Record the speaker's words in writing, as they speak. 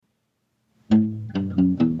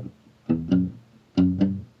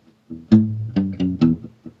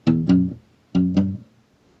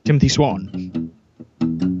Timothy Swan.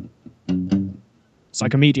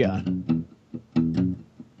 Psychomedia.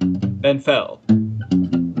 Ben Fell.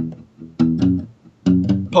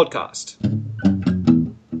 Podcast.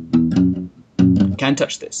 Can't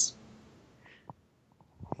touch this.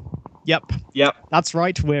 Yep. That's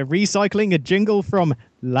right. We're recycling a jingle from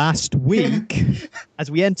last week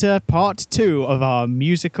as we enter part 2 of our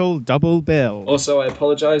musical double bill. Also, I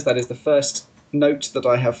apologise. That is the first note that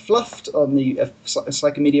I have fluffed on the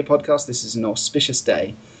Psychomedia podcast. This is an auspicious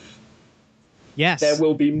day. Yes. There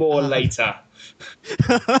will be more later.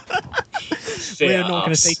 We're not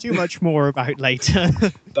going to say too much more about later.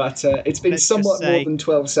 But it's been somewhat more than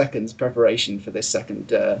 12 seconds preparation for this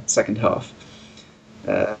second half.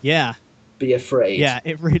 Yeah. Be afraid. Yeah,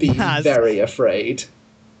 it really has. Be very afraid.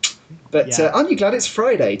 But aren't you glad it's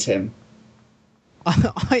Friday, Tim?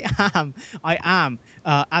 I am,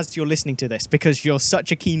 as you're listening to this, because you're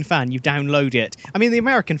such a keen fan, you download it. I mean, the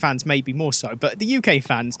American fans maybe more so, but the UK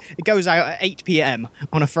fans, it goes out at 8 p.m.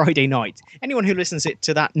 on a Friday night. Anyone who listens it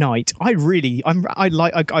to that night, I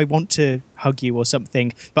want to hug you or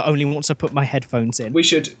something, but only once I put my headphones in. We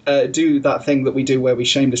should do that thing that we do where we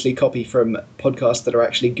shamelessly copy from podcasts that are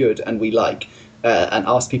actually good and we like, and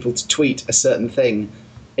ask people to tweet a certain thing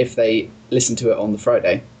if they listen to it on the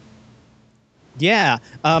Friday. Yeah.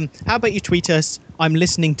 How about you tweet us, I'm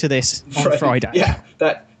listening to this on Friday. Yeah,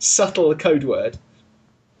 that subtle code word.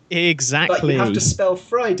 Exactly. But you have to spell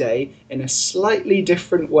Friday in a slightly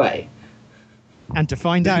different way. And to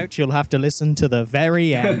find out, you'll have to listen to the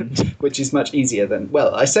very end. Which is much easier than...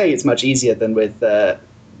 Well, I say it's much easier than with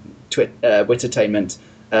Twittertainment.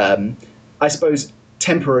 I suppose,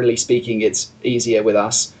 temporarily speaking, it's easier with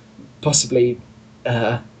us. Possibly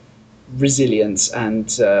resilience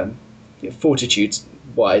and...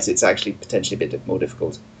 fortitude-wise, it's actually potentially a bit more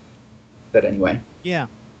difficult. But anyway. Yeah.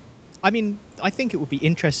 I mean, I think it would be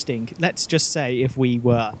interesting, let's just say if we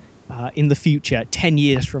were, in the future, 10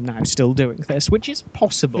 years from now, still doing this, which is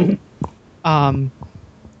possible. Do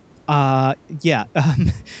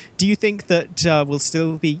you think that we'll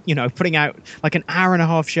still be, putting out like an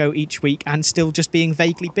hour-and-a-half show each week and still just being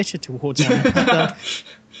vaguely bitter towards one another?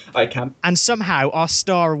 I can. And somehow our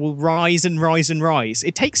star will rise and rise and rise.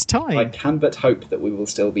 It takes time. I can but hope that we will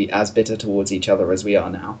still be as bitter towards each other as we are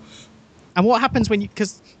now. And what happens when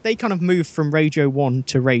because they kind of moved from Radio 1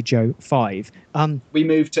 to Radio 5. We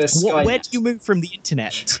moved to Skynet. Where do you move from the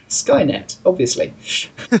internet? Skynet, obviously.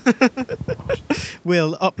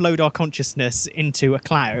 We'll upload our consciousness into a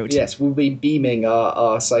cloud. Yes, we'll be beaming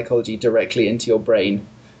our psychology directly into your brain.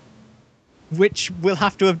 Which we'll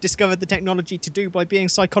have to have discovered the technology to do by being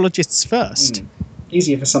psychologists first.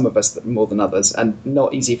 Easier for some of us more than others, and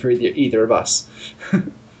not easy for either of us.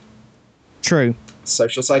 True.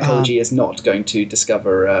 Social psychology is not going to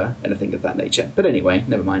discover anything of that nature. But anyway,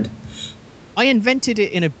 never mind. I invented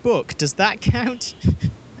it in a book. Does that count?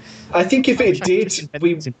 I think if it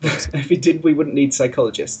did, we wouldn't need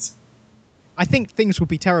psychologists. I think things would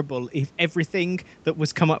be terrible if everything that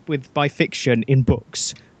was come up with by fiction in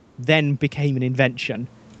books then became an invention.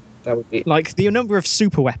 That would be like the number of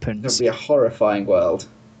super weapons. That would be a horrifying world.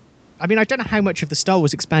 I mean, I don't know how much of the Star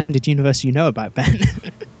Wars expanded universe you know about, Ben.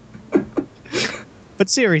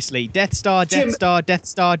 But seriously, Death Star,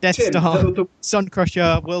 Sun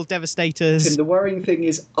Crusher, World Devastators. Tim, the worrying thing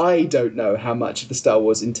is I don't know how much of the Star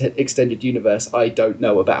Wars extended universe I don't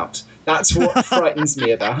know about. That's what frightens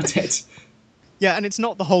me about it. Yeah, and it's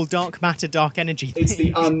not the whole dark matter, dark energy thing. It's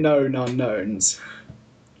the unknown unknowns.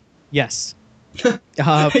 Yes.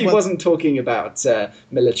 He wasn't talking about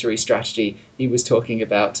military strategy. He was talking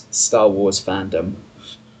about Star Wars fandom.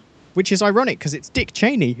 Which is ironic, because it's Dick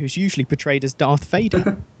Cheney, who's usually portrayed as Darth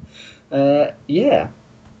Vader. Yeah.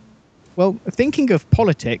 Well, thinking of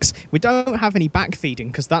politics, we don't have any backfeeding,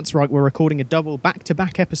 because that's right, we're recording a double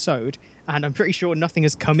back-to-back episode, and I'm pretty sure nothing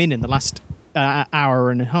has come in the last hour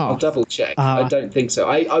and a half. I'll double-check. I don't think so.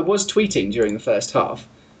 I was tweeting during the first half.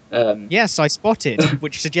 Yes, I spotted,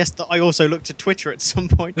 which suggests that I also looked at Twitter at some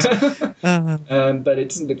point. But it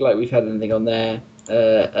doesn't look like we've had anything on there.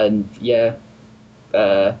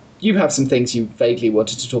 You have some things you vaguely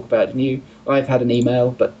wanted to talk about, didn't you? I've had an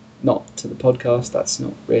email, but not to the podcast. That's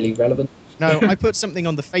not really relevant. No, I put something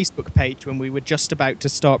on the Facebook page when we were just about to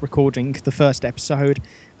start recording the first episode,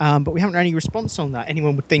 but we haven't had any response on that.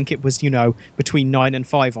 Anyone would think it was, between 9 and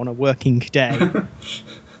 5 on a working day.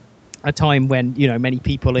 A time when, many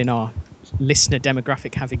people in our listener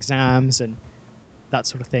demographic have exams and that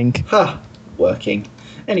sort of thing. Working.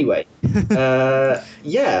 Anyway,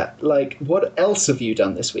 what else have you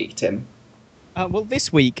done this week, Tim? Well,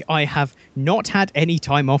 this week I have not had any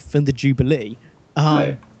time off from the Jubilee.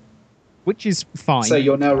 No. which is fine. So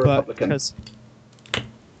you're now a but Republican. because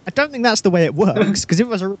I don't think that's the way it works, because if I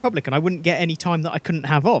was a Republican, I wouldn't get any time that I couldn't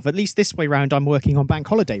have off. At least this way round, I'm working on bank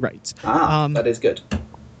holiday rates. That is good.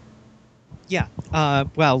 Yeah,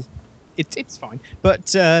 well, it's fine. But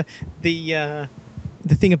the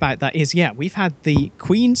thing about that is, yeah, we've had the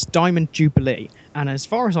Queen's Diamond Jubilee, and as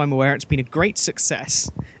far as I'm aware, it's been a great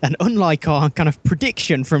success. And unlike our kind of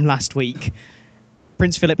prediction from last week,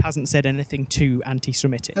 Prince Philip hasn't said anything too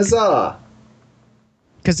anti-Semitic. Huzzah!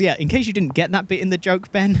 Because, yeah, in case you didn't get that bit in the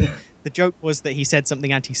joke, Ben, the joke was that he said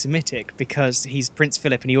something anti-Semitic because he's Prince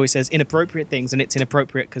Philip and he always says inappropriate things, and it's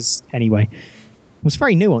inappropriate because, anyway, it was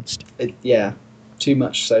very nuanced. Yeah, too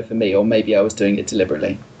much so for me, or maybe I was doing it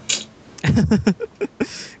deliberately.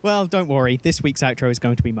 Well, don't worry. This week's outro is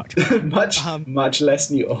going to be much better. much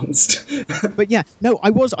less nuanced. But yeah, no,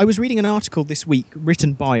 I was reading an article this week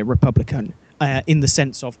written by a Republican in the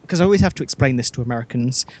sense of, because I always have to explain this to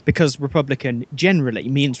Americans, because Republican generally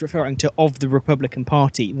means referring to of the Republican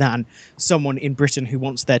Party than someone in Britain who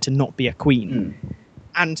wants there to not be a queen.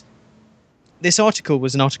 And this article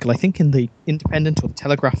was an article, I think, in the Independent or the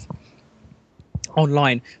Telegraph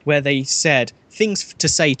online, where they said things to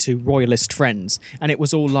say to royalist friends, and it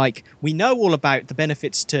was all like, we know all about the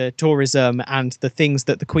benefits to tourism and the things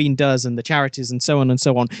that the Queen does and the charities and so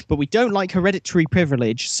on, but we don't like hereditary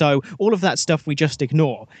privilege, so all of that stuff we just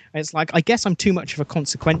ignore. And it's like, I guess I'm too much of a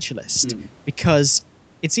consequentialist, because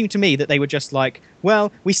it seemed to me that they were just like, well,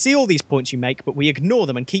 we see all these points you make, but we ignore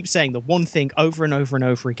them and keep saying the one thing over and over and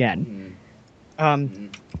over again.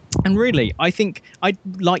 And really, I think I'd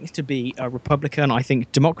like to be a Republican. I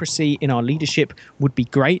think democracy in our leadership would be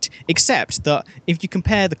great, except that if you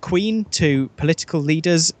compare the Queen to political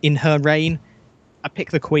leaders in her reign, I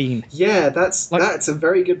pick the Queen. Yeah, that's a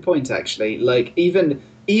very good point, actually. Like, even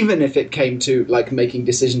if it came to like making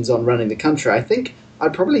decisions on running the country, I think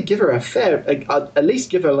I'd probably give her I'd at least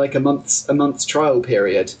give her like a month's trial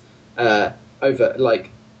period over like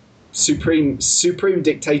supreme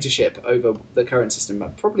dictatorship over the current system.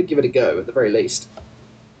 I'd probably give it a go at the very least.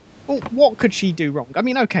 Well, what could she do wrong? I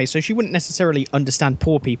mean, okay, so she wouldn't necessarily understand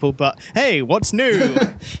poor people, but hey, what's new?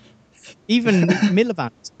 Even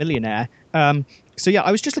Miliband's millionaire. So yeah,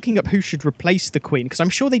 I was just looking up who should replace the Queen, because I'm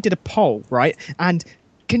sure they did a poll, right? And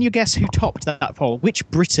can you guess who topped that poll? Which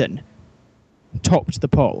Briton topped the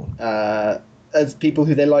poll? As people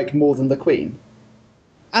who they like more than the Queen?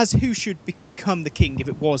 As who should become the king if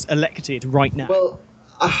it was elected right now? Well,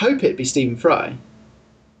 I hope it'd be Stephen Fry.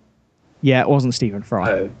 Yeah, it wasn't Stephen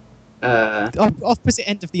Fry. Oh. Opposite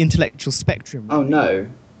end of the intellectual spectrum. Oh, no.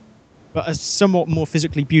 But a somewhat more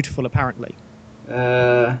physically beautiful, apparently.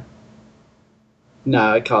 No,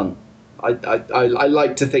 I can't. I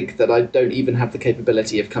like to think that I don't even have the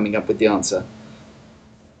capability of coming up with the answer.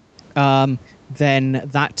 Then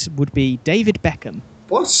that would be David Beckham.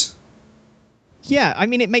 What? Yeah, I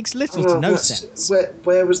mean, it makes little to no sense.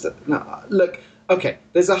 Where was the... No, look, okay,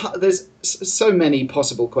 there's so many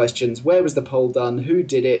possible questions. Where was the poll done? Who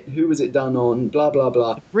did it? Who was it done on? Blah, blah,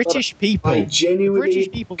 blah. British people. I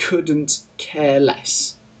genuinely couldn't care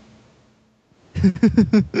less.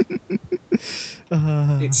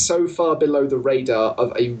 It's so far below the radar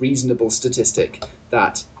of a reasonable statistic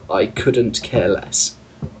that I couldn't care less.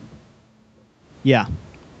 Yeah.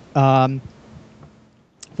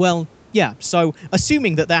 Well... Yeah, so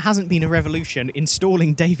assuming that there hasn't been a revolution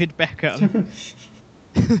installing David Beckham...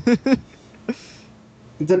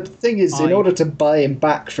 The thing is, in order to buy him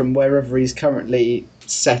back from wherever he's currently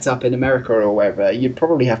set up in America or wherever, you'd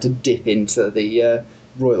probably have to dip into the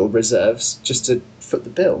royal reserves just to foot the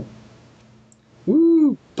bill.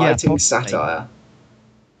 Woo! Biting satire.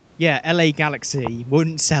 Yeah, LA Galaxy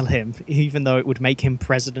wouldn't sell him, even though it would make him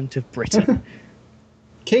president of Britain.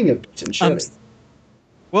 King of Britain, surely.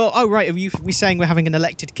 Well, oh right, are we saying we're having an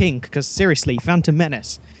elected king? Because seriously, Phantom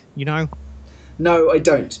Menace, you know? No, I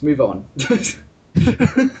don't. Move on.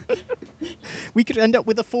 We could end up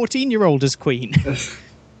with a 14-year-old as queen.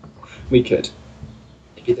 We could.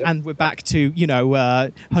 And we're back to,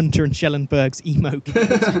 Hunter and Schellenberg's emo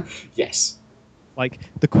kids. Yes. Like,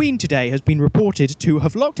 the Queen today has been reported to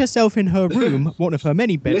have locked herself in her room, one of her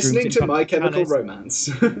many bedrooms. Listening to My Chemical Romance.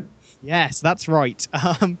 Yes, that's right.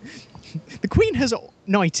 The Queen has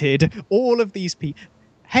knighted all of these people.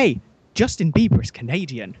 Hey, Justin Bieber is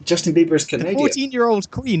Canadian. Justin Bieber is Canadian. The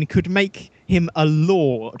 14-year-old Queen could make him a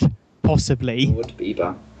lord, possibly. Lord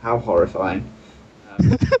Bieber. How horrifying.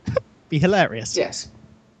 Be hilarious. Yes.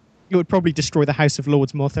 It would probably destroy the House of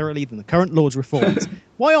Lords more thoroughly than the current Lords reforms.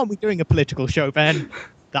 Why aren't we doing a political show, Ben?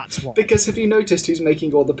 That's why. Because have you noticed who's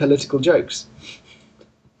making all the political jokes?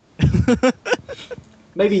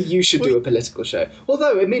 Maybe you should do a political show.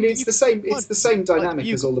 Although, I mean, it's the same. It's the same dynamic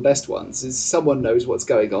as all the best ones. Is someone knows what's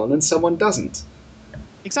going on and someone doesn't.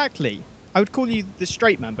 Exactly. I would call you the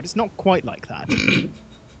straight man, but it's not quite like that.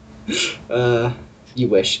 You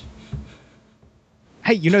wish.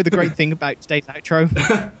 Hey, you know the great thing about today's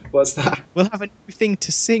outro? What's that? We'll have a new thing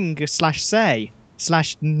to sing / say /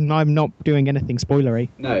 I'm not doing anything spoilery.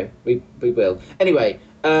 No, we will. Anyway,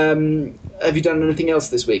 have you done anything else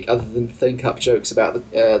this week other than think up jokes about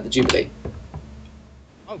the Jubilee?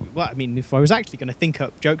 Oh, well, I mean, if I was actually going to think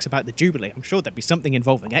up jokes about the Jubilee, I'm sure there'd be something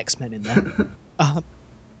involving X-Men in there.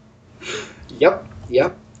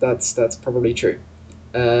 Yep, that's probably true.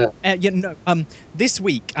 This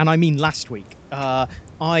week, and I mean last week,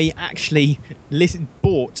 I actually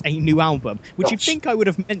bought a new album, which you'd think I would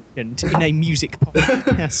have mentioned in a music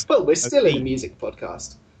podcast. Well, we're still in a music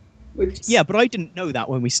podcast. Yeah, but I didn't know that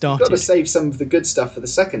when we started. We've got to save some of the good stuff for the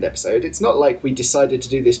second episode. It's not like we decided to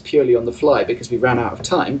do this purely on the fly because we ran out of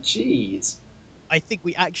time. Jeez. I think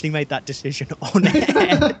we actually made that decision on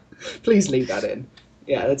air. Please leave that in.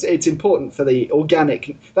 Yeah, it's important for the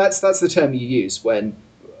organic. That's the term you use when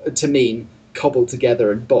to mean cobbled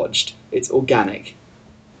together and bodged. It's organic.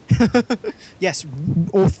 Yes,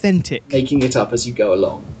 authentic. Making it up as you go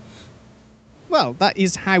along. Well, that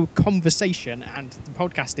is how conversation and the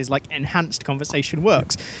podcast is like enhanced conversation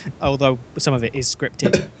works. Although some of it is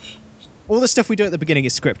scripted. All the stuff we do at the beginning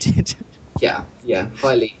is scripted. Yeah,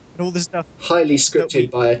 highly. And all the stuff highly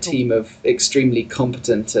scripted by a team of extremely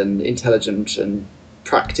competent and intelligent and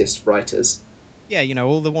practiced writers. Yeah, you know,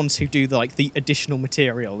 all the ones who do the additional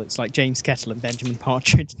material. It's like James Kettle and Benjamin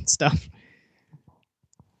Partridge and stuff.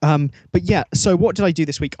 But yeah, so what did I do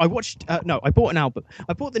this week? I watched, I bought an album.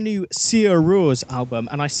 I bought the new Sia Rose album,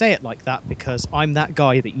 and I say it like that because I'm that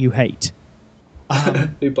guy that you hate.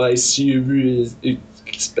 Who buys Sia Rose?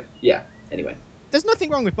 Yeah, anyway. There's nothing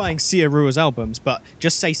wrong with buying Sia Rose albums, but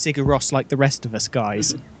just say Sigur Rós like the rest of us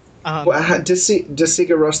guys. Does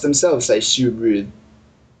Sigur Rós themselves say Sia Rose?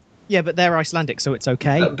 Yeah, but they're Icelandic, so it's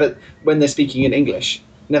okay. But when they're speaking in English,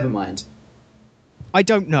 never mind. I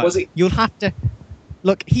don't know. You'll have to...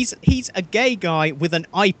 Look, he's a gay guy with an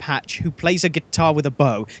eye patch who plays a guitar with a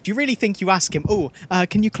bow. Do you really think you ask him,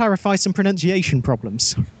 can you clarify some pronunciation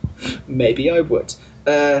problems? Maybe I would.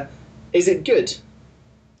 Is it good?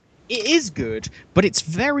 It is good, but it's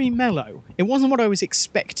very mellow. It wasn't what I was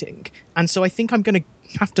expecting. And so I think I'm going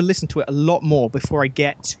to have to listen to it a lot more before I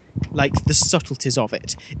get, the subtleties of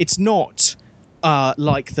it. It's not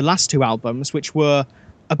like the last two albums, which were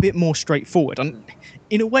a bit more straightforward and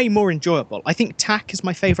in a way more enjoyable. I think Tack is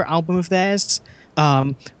my favourite album of theirs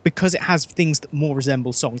because it has things that more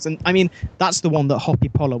resemble songs. And I mean, that's the one that Hoppy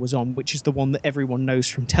Polla was on, which is the one that everyone knows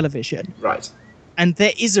from television. Right. And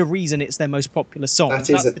there is a reason it's their most popular song. That's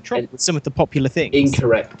the trouble with some of the popular things.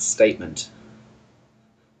 Incorrect statement.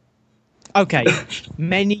 Okay,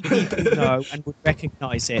 many people know and would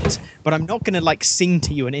recognise it, but I'm not going to sing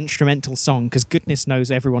to you an instrumental song because goodness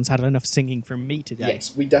knows everyone's had enough singing from me today.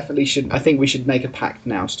 Yes, we definitely should. I think we should make a pact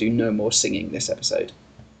now to do no more singing this episode.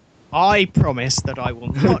 I promise that I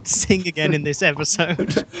will not sing again in this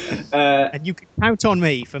episode, and you can count on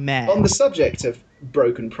me for mayor. On the subject of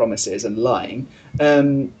broken promises and lying,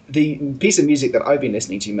 the piece of music that I've been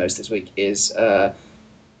listening to most this week is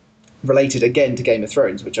related again to Game of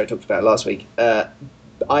Thrones, which I talked about last week.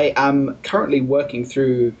 I am currently working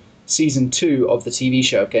through season 2 of the TV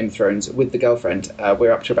show of Game of Thrones with the girlfriend.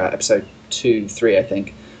 We're up to about episode 2-3, I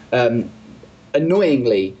think.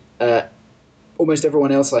 Annoyingly, almost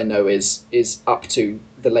everyone else I know is up to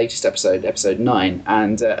the latest episode 9,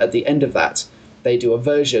 and at the end of that, they do a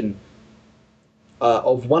version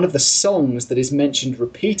of one of the songs that is mentioned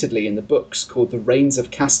repeatedly in the books called The Rains of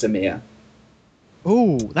Castamere.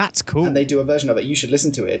 Oh, that's cool. And they do a version of it. You should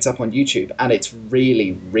listen to it. It's up on YouTube, and it's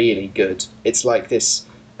really, really good. It's like this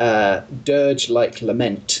dirge-like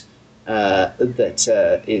lament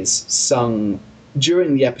that is sung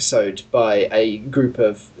during the episode by a group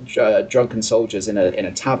of drunken soldiers in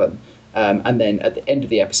a tavern. And then at the end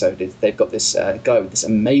of the episode, they've got this guy with this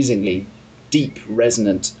amazingly deep,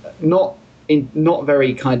 resonant, not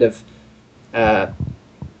very kind of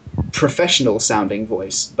professional-sounding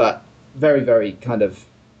voice, but very, very kind of,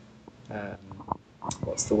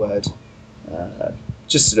 what's the word?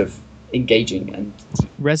 Just sort of engaging and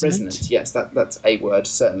resonant. Yes, that's a word,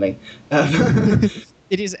 certainly.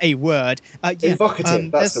 It is a word.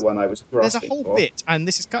 Evocative, that's the one I was grasping for. There's a whole bit, and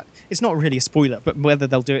this is it's not really a spoiler, but whether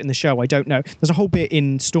they'll do it in the show, I don't know. There's a whole bit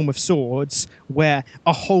in Storm of Swords where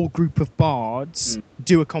a whole group of bards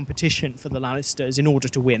do a competition for the Lannisters in order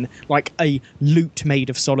to win, like a lute made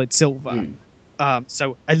of solid silver.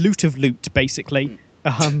 So a lute of loot, basically.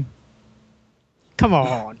 Come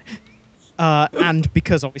on. And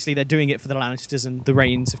because obviously they're doing it for the Lannisters, and The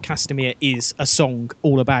Reigns of Castamere is a song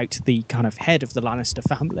all about the kind of head of the Lannister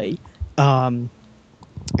family,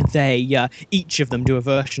 they each of them do a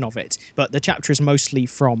version of it. But the chapter is mostly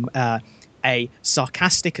from a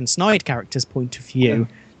sarcastic and snide character's point of view,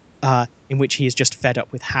 in which he is just fed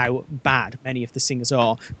up with how bad many of the singers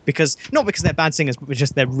are. Not because they're bad singers, but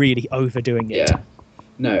just they're really overdoing it. Yeah.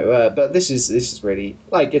 No, but this is really,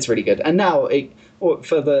 like, it's really good. And now,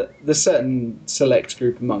 for the certain select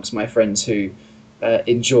group amongst my friends who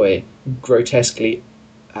enjoy grotesquely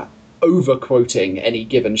over-quoting any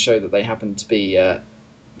given show that they happen to be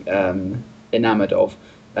enamoured of,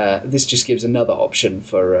 this just gives another option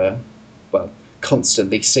for,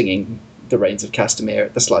 constantly singing The Reigns of Castamere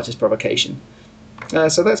at the slightest provocation.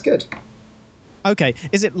 So that's good. Okay,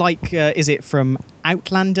 is it from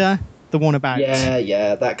Outlander? The one about...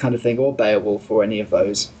 Yeah, that kind of thing, or Beowulf, or any of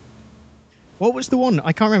those. What was the one?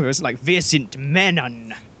 I can't remember. It was like Wir sind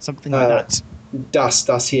Männern, something like that.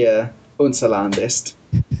 Das hier, unser Land ist.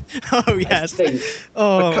 Oh, yes.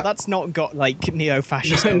 That's not got, like,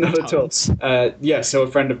 neo-fascist not at all. So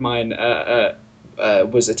a friend of mine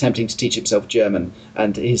was attempting to teach himself German,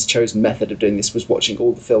 and his chosen method of doing this was watching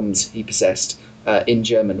all the films he possessed in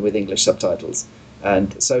German with English subtitles.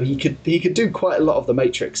 And so he could do quite a lot of The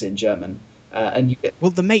Matrix in German, and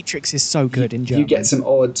The Matrix is so good in German. You get some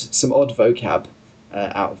odd vocab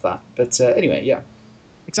out of that. But anyway, yeah,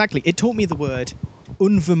 exactly. It taught me the word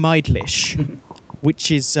unvermeidlich,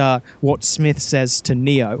 which is what Smith says to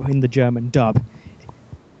Neo in the German dub.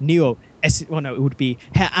 Neo, it would be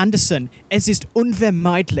Herr Anderson. Es ist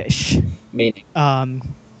unvermeidlich. Meaning,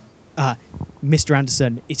 Mr.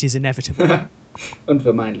 Anderson, it is inevitable.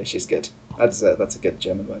 Unvermeidlich is good. That's a good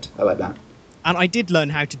German word. I like that. And I did learn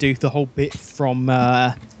how to do the whole bit from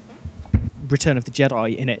Return of the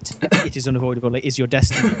Jedi in it. It is unavoidable. It is your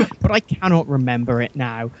destiny. But I cannot remember it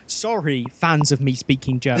now. Sorry, fans of me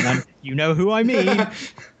speaking German. You know who I mean.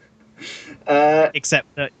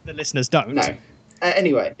 Except that the listeners don't. No.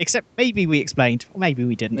 Anyway. Except maybe we explained, or maybe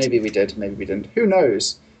we didn't. Maybe we did. Maybe we didn't. Who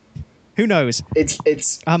knows? Who knows?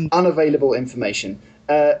 It's unavailable information.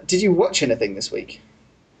 Did you watch anything this week?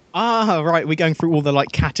 Right. We're going through all the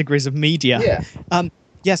categories of media. Yeah.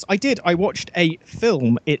 Yes, I did. I watched a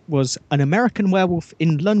film. It was An American Werewolf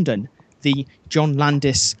in London, the John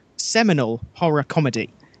Landis seminal horror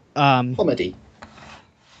comedy. Comedy.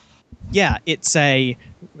 Yeah, it's a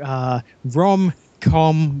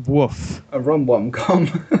rom-com woof. A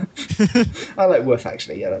rom-com. I like woof,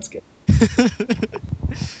 actually. Yeah, that's good.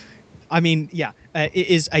 I mean, yeah, it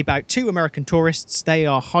is about two American tourists. They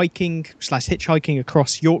are hitchhiking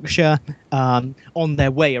across Yorkshire on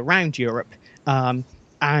their way around Europe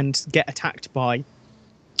and get attacked by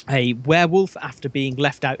a werewolf after being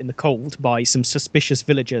left out in the cold by some suspicious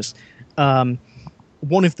villagers.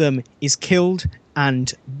 One of them is killed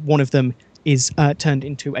and one of them is turned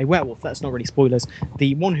into a werewolf. That's not really spoilers.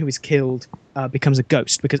 The one who is killed becomes a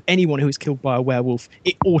ghost, because anyone who is killed by a werewolf,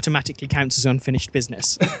 it automatically counts as unfinished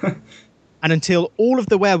business. And until all of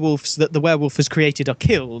the werewolves that the werewolf has created are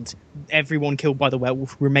killed, everyone killed by the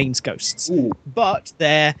werewolf remains ghosts. Ooh. But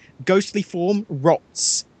their ghostly form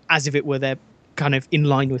rots as if it were their kind of in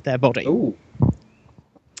line with their body. Ooh.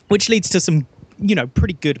 Which leads to some,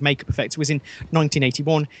 pretty good makeup effects. It was in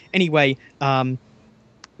 1981. Anyway,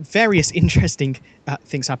 various interesting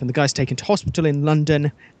things happen. The guy's taken to hospital in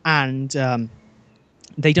London, and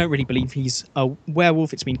they don't really believe he's a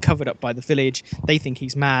werewolf. It's been covered up by the village. They think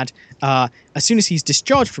he's mad. As soon as he's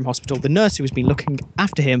discharged from hospital, the nurse who has been looking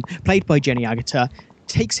after him, played by Jenny Agutter,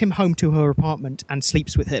 takes him home to her apartment and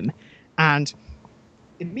sleeps with him. And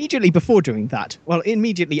immediately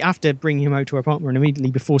after bringing him out to her apartment and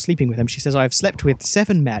immediately before sleeping with him, she says, "I have slept with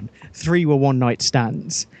 7 men. 3 were one-night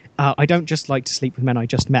stands. I don't just like to sleep with men I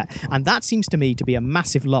just met." And that seems to me to be a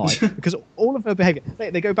massive lie, because all of her behavior,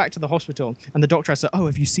 they go back to the hospital and the doctor asks her, "Oh,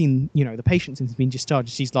 have you seen, the patient since he's been discharged?"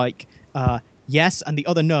 She's like, yes. And the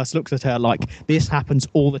other nurse looks at her like, "This happens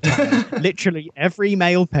all the time." Literally every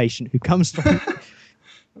male patient who comes from...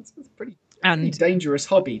 That's a pretty dangerous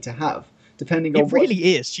hobby to have, depending on It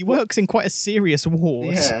really is. She works in quite a serious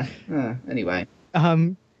ward. Yeah. Anyway.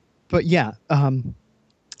 But yeah,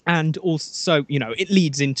 and also, it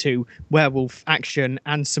leads into werewolf action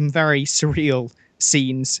and some very surreal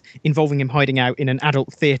scenes involving him hiding out in an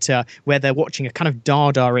adult theatre where they're watching a kind of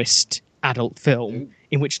Dadaist adult film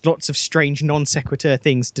in which lots of strange non sequitur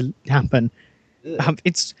things happen.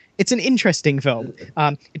 It's an interesting film.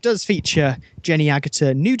 It does feature Jenny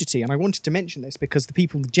Agutter nudity, and I wanted to mention this because the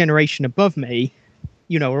people the generation above me,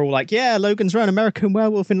 are all like, yeah, Logan's Run, American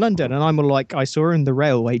Werewolf in London. And I'm all like, I saw her in The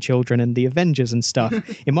Railway Children and The Avengers and stuff.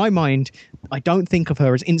 In my mind, I don't think of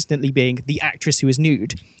her as instantly being the actress who is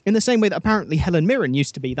nude, in the same way that apparently Helen Mirren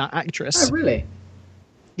used to be that actress. Oh, really?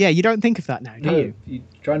 Yeah, you don't think of that now, do you? You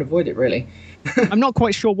try and avoid it, really. I'm not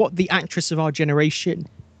quite sure what the actress of our generation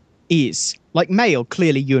is. Like, male,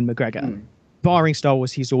 clearly Ewan McGregor. Barring Star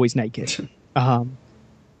Wars, he's always naked. And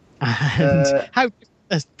how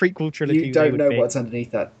a prequel trilogy You don't know be. what's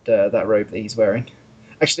underneath that robe that he's wearing.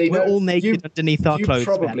 Actually, we're all naked underneath our clothes. You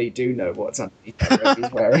probably do know what's underneath that robe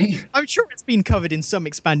he's wearing. I'm sure it's been covered in some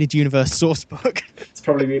expanded universe source book. It's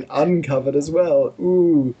probably been uncovered as well.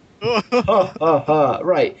 Ooh. Ha ha ha.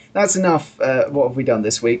 Right, that's enough. What have we done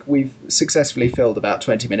this week? We've successfully filled about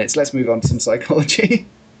 20 minutes. Let's move on to some psychology.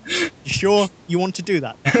 You sure you want to do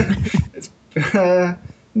that? It's,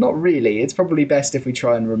 not really. It's probably best if we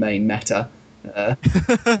try and remain meta.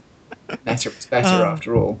 Meta is better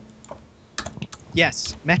after all.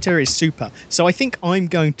 Yes, meta is super. So I think I'm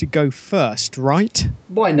going to go first, right?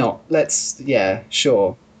 Why not? Yeah,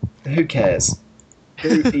 sure. Who cares?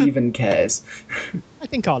 Who even cares? I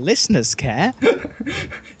think our listeners care.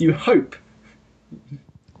 You hope.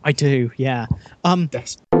 I do, yeah.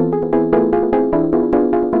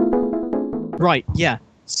 Right, yeah.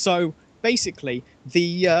 So basically,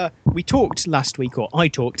 we talked last week, or I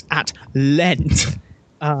talked at length.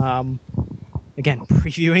 Again,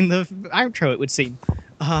 previewing the outro, it would seem.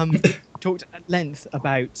 Talked at length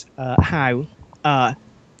about how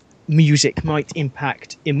music might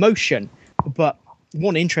impact emotion, but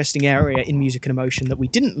one interesting area in music and emotion that we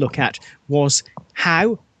didn't look at was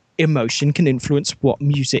how emotion can influence what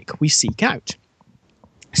music we seek out.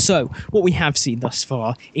 So, what we have seen thus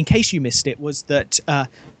far, in case you missed it, was that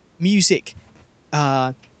music,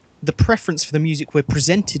 the preference for the music we're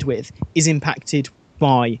presented with is impacted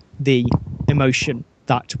by the emotion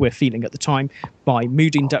that we're feeling at the time, by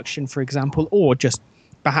mood induction, for example, or just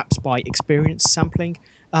perhaps by experience sampling.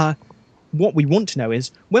 What we want to know is,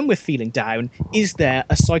 when we're feeling down, is there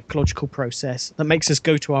a psychological process that makes us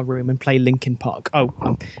go to our room and play Linkin Park?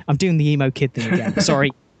 Oh, I'm doing the emo kid thing again.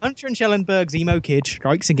 Sorry. Hunter and Schellenberg's emo kid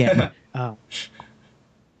strikes again.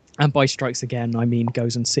 And by strikes again, I mean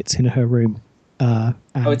goes and sits in her room. And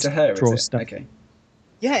it's a her, draws is it? stuff. Okay.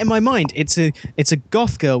 Yeah, in my mind, it's a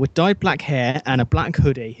goth girl with dyed black hair and a black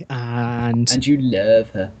hoodie, and you love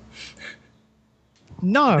her.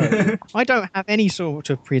 No, I don't have any sort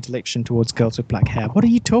of predilection towards girls with black hair. What are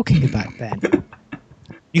you talking about, Ben?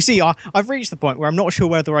 You see, I've reached the point where I'm not sure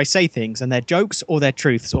whether I say things and they're jokes or they're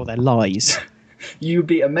truths or they're lies. You'd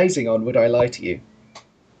be amazing on Would I Lie to You?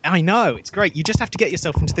 I know, it's great. You just have to get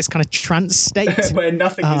yourself into this kind of trance state. Where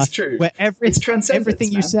nothing is true. Where it's transcendence,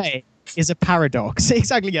 everything you say is a paradox.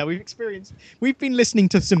 Exactly, yeah. We've been listening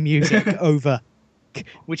to some music over,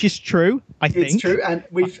 which is true, I think. It's true, and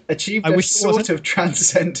we've achieved a sort of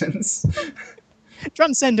transcendence.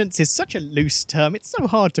 Transcendence is such a loose term. It's so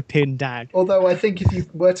hard to pin down. Although I think if you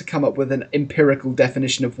were to come up with an empirical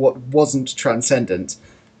definition of what wasn't transcendent,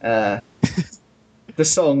 the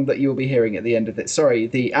song that you'll be hearing at the end of it,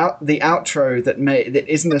 the outro that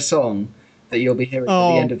isn't a song that you'll be hearing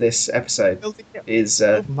at the end of this episode is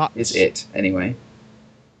it, anyway.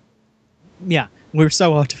 Yeah, we're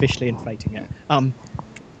so artificially inflating it.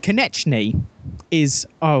 Konechny is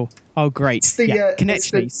great. It's the,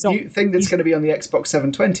 Konechny. It's the new thing that's going to be on the Xbox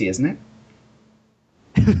 720, isn't it?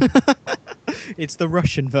 It's the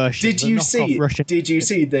Russian version. Did you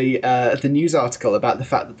see the news article about the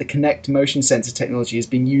fact that the Kinect motion sensor technology is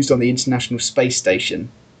being used on the International Space Station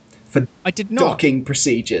for docking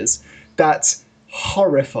procedures? That's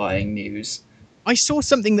horrifying news. I saw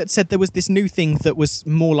something that said there was this new thing that was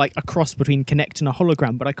more like a cross between Kinect and a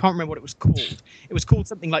hologram, but I can't remember what it was called. It was called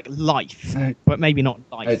something like Life, but maybe not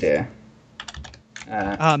Life. Oh dear.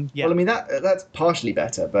 Yeah. Well, I mean that's partially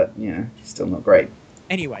better, but still not great.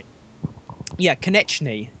 Anyway, yeah,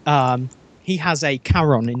 Konechny. He has a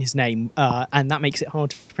Charon in his name, and that makes it hard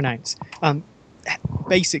to pronounce.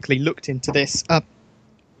 Basically, looked into this.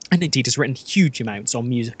 And indeed has written huge amounts on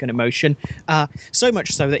music and emotion, so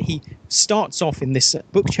much so that he starts off in this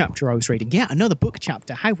book chapter I was reading. Yeah, another book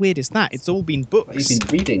chapter. How weird is that? It's all been books. You've been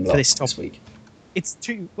reading for this week. It's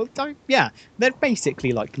they're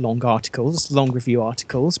basically like long articles, long review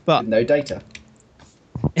articles, but with no data.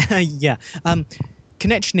 Yeah.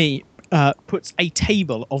 Konechny puts a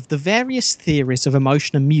table of the various theories of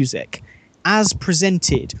emotion and music as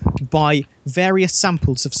presented by various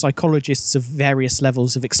samples of psychologists of various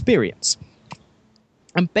levels of experience.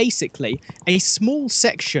 And basically, a small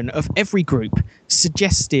section of every group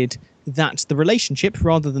suggested that the relationship,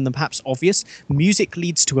 rather than the perhaps obvious, music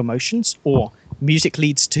leads to emotions, or music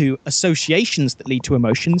leads to associations that lead to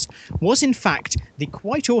emotions, was in fact the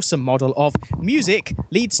quite awesome model of music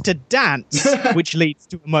leads to dance, which leads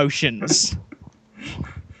to emotions.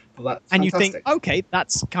 Well, that's and fantastic. You think, okay,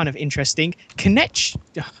 that's kind of interesting. Konechny,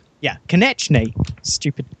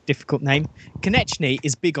 stupid, difficult name. Konechny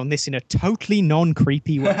is big on this in a totally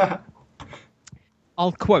non-creepy way.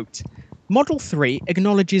 I'll quote, Model 3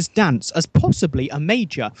 acknowledges dance as possibly a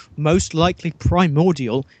major, most likely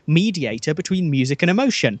primordial, mediator between music and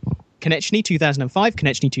emotion. Konechny 2005,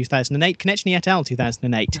 Konechny 2008, Konechny et al.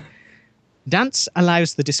 2008. Dance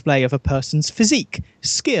allows the display of a person's physique,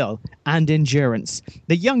 skill, and endurance.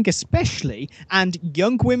 The young especially, and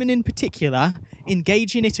young women in particular,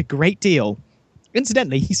 engage in it a great deal.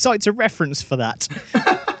 Incidentally, he cites a reference for that.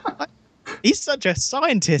 He's such a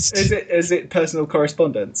scientist. Is it personal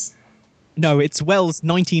correspondence? No, it's Wells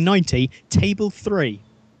 1990, Table 3.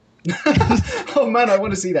 Oh man, I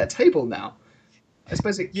want to see that table now. I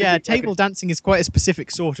suppose it. Yeah, table dancing is quite a specific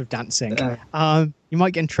sort of dancing. You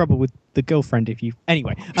might get in trouble with the girlfriend if you.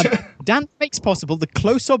 Anyway, dance makes possible the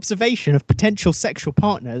close observation of potential sexual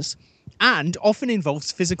partners, and often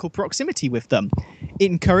involves physical proximity with them. It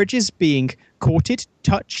encourages being courted,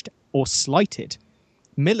 touched, or slighted.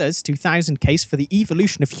 Miller's 2000 case for the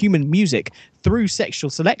evolution of human music through sexual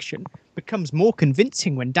selection becomes more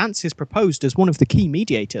convincing when dance is proposed as one of the key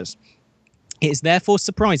mediators. It is therefore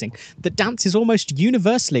surprising that dance is almost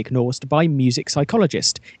universally ignored by music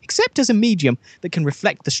psychologists, except as a medium that can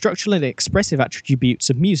reflect the structural and expressive attributes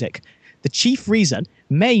of music. The chief reason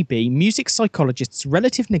may be music psychologists'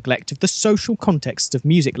 relative neglect of the social context of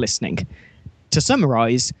music listening. To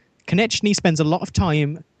summarise, Konechny spends a lot of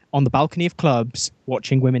time on the balcony of clubs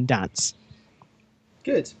watching women dance.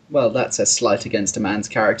 Good. Well, that's a slight against a man's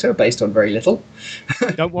character based on very little.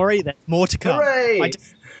 Don't worry, there's more to come. Hooray!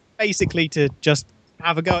 Basically to just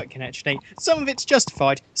have a go at Konechny. Some of it's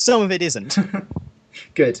justified, some of it isn't.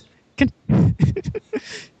 Good.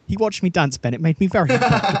 He watched me dance, Ben. It made me very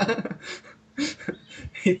happy.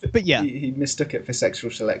 But yeah. He mistook it for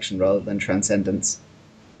sexual selection rather than transcendence.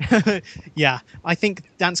 Yeah, I think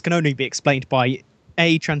dance can only be explained by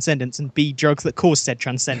A, transcendence, and B, drugs that cause said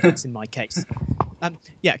transcendence in my case.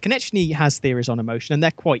 Yeah, Konechny has theories on emotion, and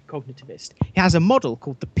they're quite cognitivist. He has a model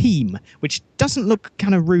called the PEAM, which doesn't look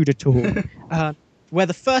kind of rude at all, where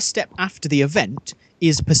the first step after the event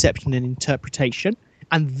is perception and interpretation,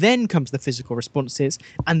 and then comes the physical responses,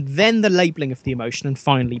 and then the labeling of the emotion, and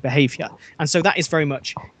finally behavior. And so that is very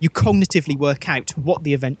much, you cognitively work out what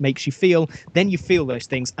the event makes you feel, then you feel those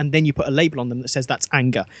things, and then you put a label on them that says that's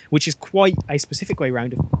anger, which is quite a specific way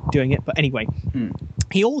around of doing it. But anyway,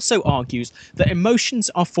 he also argues that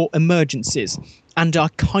emotions are for emergencies and are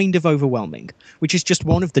kind of overwhelming, which is just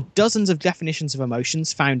one of the dozens of definitions of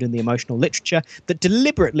emotions found in the emotional literature that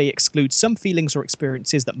deliberately excludes some feelings or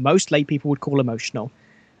experiences that most lay people would call emotional.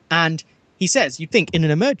 And he says, you'd think in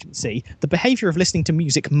an emergency, the behavior of listening to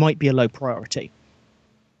music might be a low priority.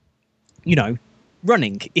 You know,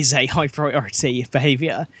 running is a high priority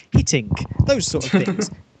behavior, hitting, those sort of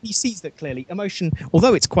things. He sees that clearly. Emotion,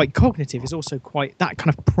 although it's quite cognitive, is also quite that kind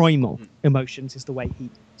of primal emotions is the way he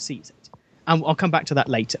sees it. And I'll come back to that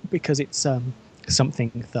later because it's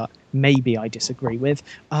something that maybe I disagree with.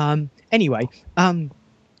 Anyway,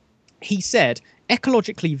 he said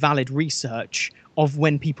ecologically valid research of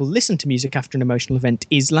when people listen to music after an emotional event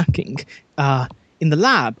is lacking. In the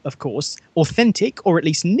lab, of course, authentic, or at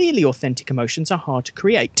least nearly authentic emotions are hard to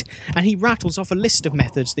create. And he rattles off a list of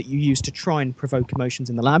methods that you use to try and provoke emotions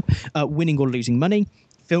in the lab. Winning or losing money,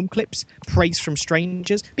 film clips, praise from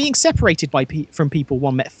strangers, being separated from people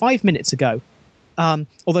one met 5 minutes ago.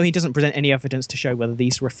 Although he doesn't present any evidence to show whether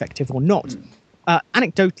these were effective or not.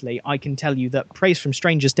 Anecdotally, I can tell you that praise from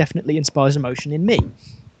strangers definitely inspires emotion in me.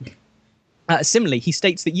 Similarly, he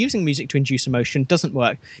states that using music to induce emotion doesn't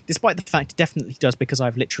work, despite the fact it definitely does because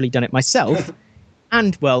I've literally done it myself.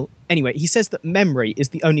 And, well, anyway, he says that memory is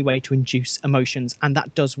the only way to induce emotions, and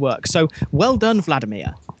that does work. So, well done,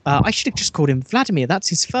 Vladimir. I should have just called him Vladimir. That's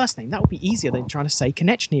his first name. That would be easier than trying to say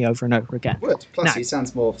Konechny over and over again. Would. Plus, he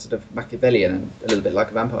sounds more sort of Machiavellian and a little bit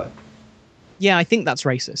like a vampire. Yeah, I think that's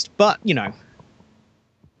racist. But, you know.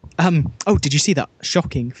 Oh, did you see that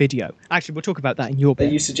shocking video? Actually, we'll talk about that in your bit.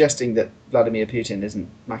 Are you suggesting that Vladimir Putin isn't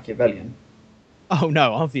Machiavellian? Oh,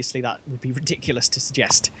 no, obviously that would be ridiculous to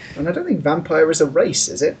suggest. And I don't think vampire is a race,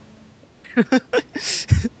 is it?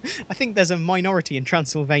 I think there's a minority in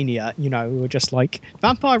Transylvania, you know, who are just like,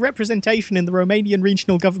 vampire representation in the Romanian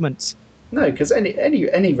regional governments. No, because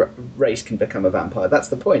any race can become a vampire. That's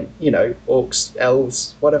the point. You know, orcs,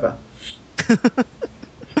 elves, whatever.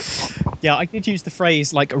 Yeah, I did use the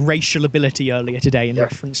phrase like racial ability earlier today in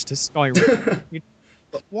reference to Skyrim.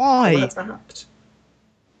 But why? Well, that's apt.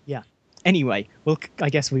 Yeah. Anyway, I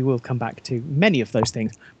guess we will come back to many of those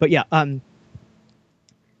things. But yeah,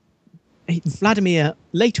 Vladimir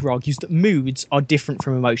later argues that moods are different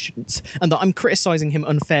from emotions, and that I'm criticizing him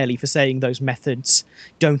unfairly for saying those methods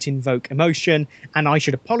don't invoke emotion, and I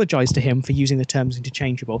should apologize to him for using the terms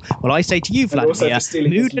interchangeable. Well, I say to you, Vladimir, And also for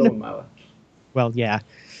stealing his mood and lawnmower. well, yeah.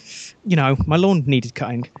 You know, my lawn needed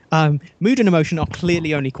cutting. Mood and emotion are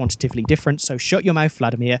clearly only quantitatively different, so shut your mouth,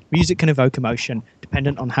 Vladimir. Music can evoke emotion,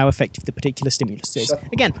 dependent on how effective the particular stimulus is.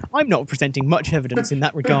 Again, I'm not presenting much evidence in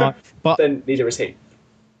that regard, but... Then neither is he.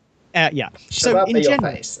 Yeah. Shut up in your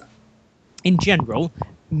face. In general,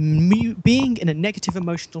 being in a negative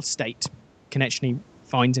emotional state, Konechny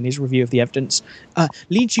finds in his review of the evidence,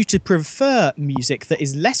 leads you to prefer music that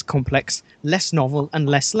is less complex, less novel, and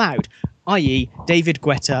less loud, i.e. David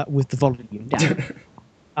Guetta with the volume down.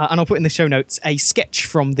 And I'll put in the show notes a sketch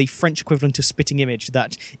from the French equivalent of Spitting Image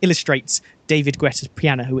that illustrates David Guetta's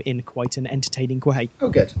piano in quite an entertaining way. Oh,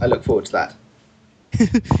 good. I look forward to that.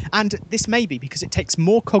 And this may be because it takes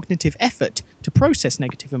more cognitive effort to process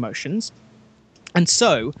negative emotions, and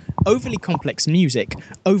so overly complex music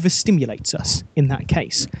overstimulates us in that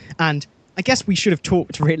case. And I guess we should have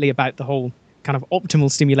talked really about the whole kind of optimal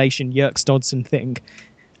stimulation Yerkes-Dodson thing.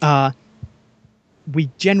 We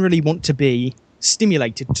generally want to be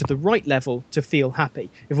stimulated to the right level to feel happy.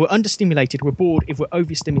 If we're understimulated, we're bored. If we're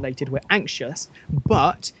overstimulated, we're anxious.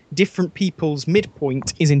 But different people's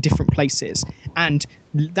midpoint is in different places. And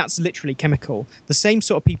that's literally chemical. The same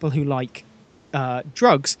sort of people who like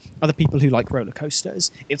drugs are the people who like roller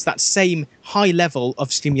coasters. It's that same high level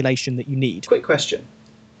of stimulation that you need. Quick question.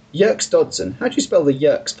 Yerkes-Dodson. How do you spell the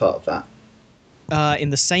Yerkes part of that? In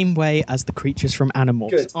the same way as the creatures from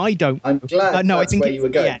Animals. Good. I don't. I'm glad no, that's I think where you were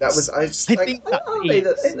going. yes. That was. I just I like. think Aren't they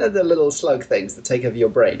the little slug things that take over your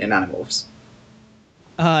brain in Animals?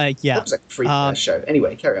 Yeah. That was a free show.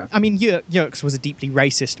 Anyway, carry on. I mean, Yerkes was a deeply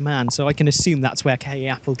racist man, so I can assume that's where Kay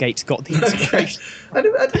Applegate got the inspiration. I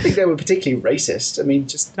don't think they were particularly racist. I mean,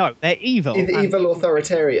 just No, they're evil. evil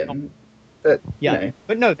authoritarian. But Yeah, you know.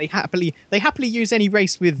 but no, they happily use any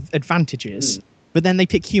race with advantages. But then they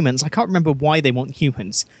pick humans. I can't remember why they want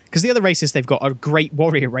humans, because the other races they've got are great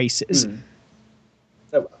warrior races.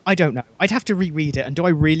 Oh, I don't know. I'd have to reread it, and do I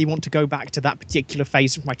really want to go back to that particular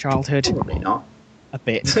phase of my childhood? probably not. A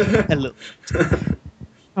bit. A little.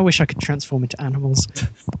 I wish I could transform into animals.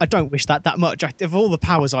 I don't wish that much. Of all the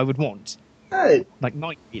powers I would want, like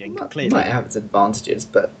mind reading, clearly. Might have its advantages,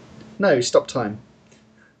 but no, stop time.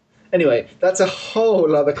 Anyway, that's a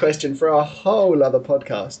whole other question for a whole other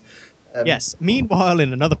podcast. Yes. Meanwhile,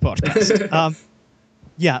 in another podcast.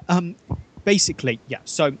 Basically, yeah.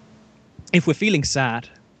 So, if we're feeling sad,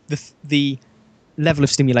 the level of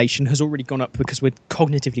stimulation has already gone up because we're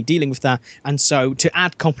cognitively dealing with that, and so to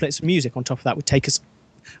add complex music on top of that would take us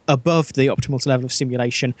above the optimal level of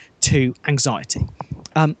stimulation to anxiety.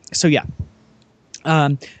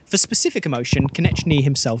 For specific emotion, Konechny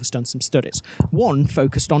himself has done some studies. One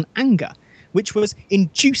focused on anger, which was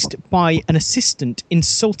induced by an assistant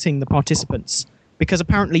insulting the participants, because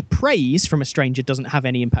apparently praise from a stranger doesn't have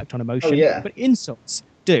any impact on emotion, but insults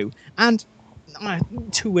do. And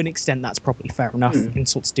to an extent, that's probably fair enough.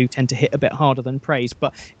 Insults do tend to hit a bit harder than praise,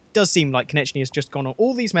 but it does seem like Konechny has just gone on,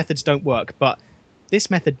 all these methods don't work, but this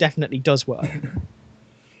method definitely does work.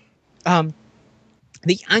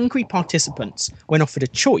 The angry participants, when offered a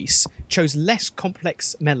choice, chose less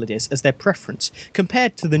complex melodies as their preference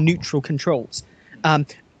compared to the neutral controls.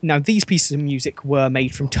 Now, these pieces of music were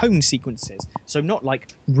made from tone sequences, so not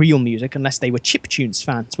like real music unless they were chiptunes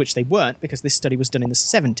fans, which they weren't because this study was done in the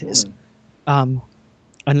 70s.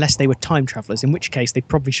 Unless they were time travelers, in which case they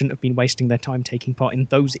probably shouldn't have been wasting their time taking part in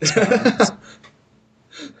those experiments.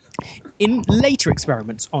 In later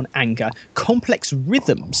experiments on anger, complex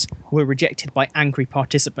rhythms were rejected by angry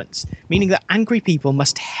participants, meaning that angry people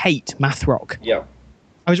must hate math rock. Yeah.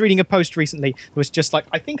 I was reading a post recently that was just like,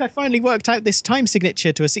 I think I finally worked out this time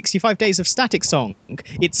signature to a 65 Days of Static song.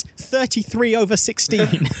 It's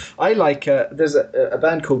 33/16. I like, there's a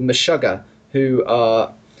band called Meshuggah who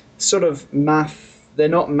are sort of math, they're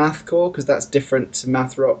not mathcore because that's different to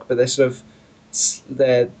math rock, but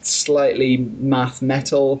they're slightly math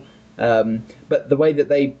metal. But the way that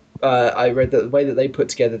they, I read that the way that they put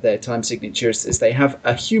together their time signatures is they have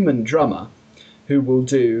a human drummer who will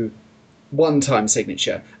do one time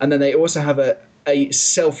signature, and then they also have a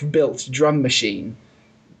self-built drum machine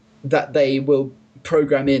that they will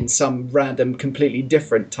program in some random, completely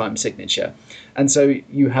different time signature. And so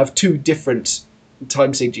you have two different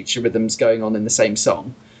time signature rhythms going on in the same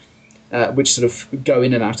song. which sort of go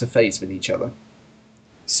in and out of phase with each other.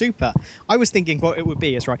 Super. I was thinking what it would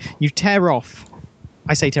be is, right, you tear off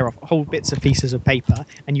whole bits of pieces of paper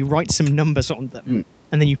and you write some numbers on them.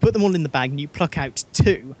 And then you put them all in the bag and you pluck out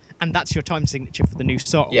 2, and that's your time signature for the new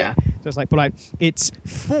song. Yeah. So it's like, it's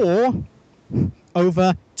 4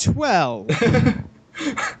 over 12.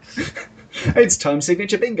 It's time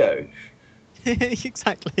signature bingo.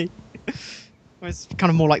 Exactly. It's kind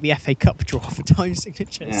of more like the FA Cup draw for time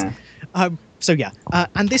signatures. Yeah.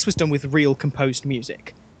 And this was done with real composed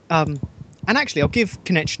music. And actually, I'll give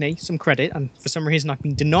Konechny some credit, and for some reason I've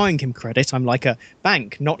been denying him credit. I'm like a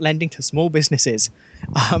bank not lending to small businesses.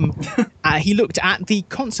 He looked at the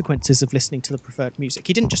consequences of listening to the preferred music.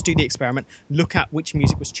 He didn't just do the experiment, look at which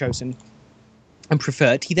music was chosen and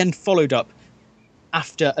preferred. He then followed up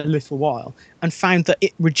after a little while and found that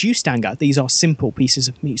it reduced anger. These are simple pieces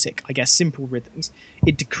of music, I guess, simple rhythms.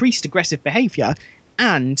 It decreased aggressive behavior,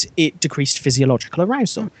 and it decreased physiological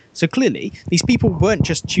arousal. So clearly, these people weren't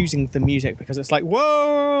just choosing the music because it's like,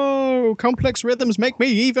 whoa, complex rhythms make me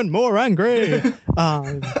even more angry.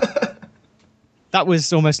 That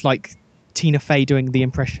was almost like Tina Fey doing the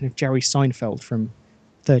impression of Jerry Seinfeld from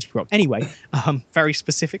 30 Rock. Anyway, very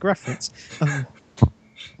specific reference.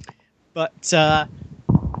 That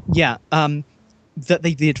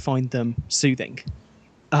they did find them soothing.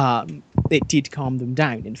 It did calm them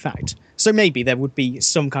down, in fact. So maybe there would be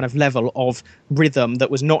some kind of level of rhythm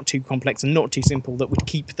that was not too complex and not too simple that would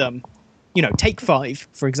keep them, Take 5,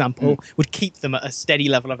 for example, would keep them at a steady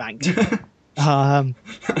level of anger.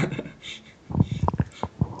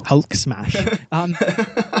 Hulk smash.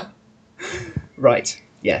 Right,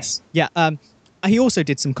 yes. Yeah, he also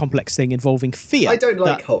did some complex thing involving fear. I don't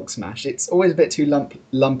like Hulk smash. It's always a bit too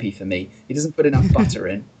lumpy for me. He doesn't put enough butter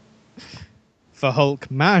in. For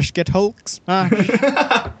Hulk mash, get Hulk smash.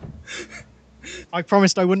 I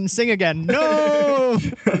promised I wouldn't sing again. No!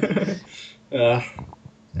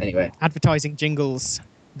 Anyway. Advertising jingles.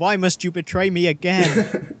 Why must you betray me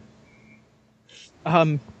again?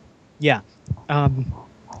 So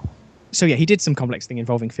he did some complex thing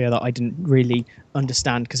involving fear that I didn't really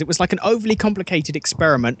understand, because it was like an overly complicated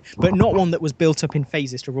experiment, but not one that was built up in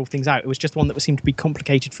phases to rule things out. It was just one that seemed to be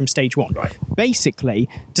complicated from stage 1. Right. Basically,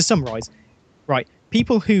 to summarize,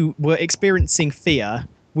 people who were experiencing fear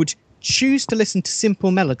would choose to listen to simple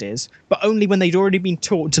melodies, but only when they'd already been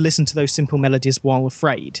taught to listen to those simple melodies while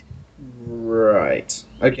afraid. Right.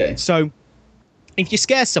 Okay. So if you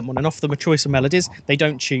scare someone and offer them a choice of melodies, they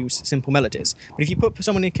don't choose simple melodies. But if you put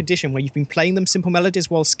someone in a condition where you've been playing them simple melodies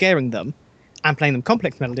while scaring them, and playing them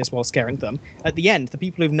complex melodies while scaring them, at the end, the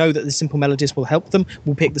people who know that the simple melodies will help them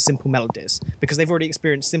will pick the simple melodies, because they've already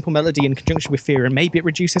experienced simple melody in conjunction with fear, and maybe it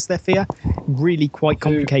reduces their fear. Really quite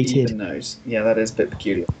complicated. Who even knows? Yeah, that is a bit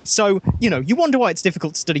peculiar. So, you wonder why it's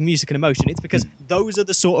difficult to study music and emotion. It's because those are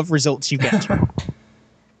the sort of results you get.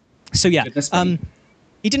 So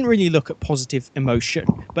he didn't really look at positive emotion,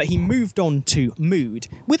 but he moved on to mood,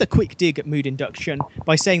 with a quick dig at mood induction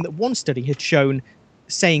by saying that one study had shown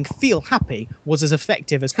saying feel happy was as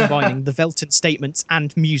effective as combining the Velton statements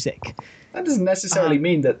and music. That doesn't necessarily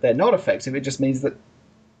mean that they're not effective. It just means that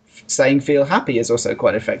saying feel happy is also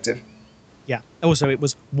quite effective. Yeah. Also, it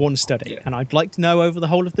was one study, and I'd like to know over the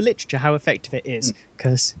whole of the literature how effective it is,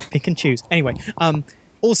 because pick and choose. Anyway,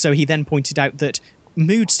 also, he then pointed out that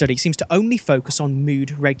mood study seems to only focus on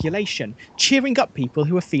mood regulation, cheering up people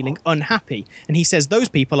who are feeling unhappy. And he says those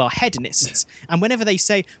people are hedonists. And whenever they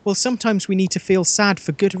say, well, sometimes we need to feel sad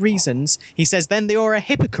for good reasons, he says then they are a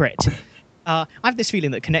hypocrite. I have this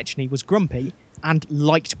feeling that Konechny was grumpy and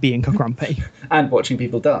liked being grumpy. And watching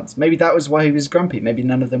people dance. Maybe that was why he was grumpy. Maybe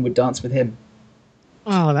none of them would dance with him.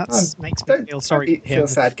 Oh, that makes me feel sorry for him, feel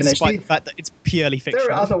sad, despite the fact that it's purely fictional.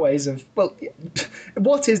 There are other ways of... Well,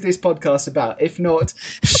 what is this podcast about, if not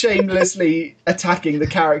shamelessly attacking the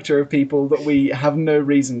character of people that we have no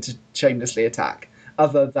reason to shamelessly attack,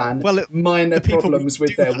 other than minor problems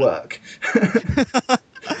with their work?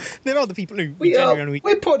 There are the people who...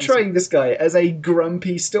 We're portraying this guy as a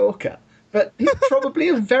grumpy stalker, but he's probably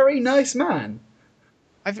a very nice man.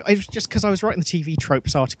 I've just because I was writing the TV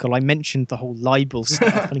tropes article, I mentioned the whole libel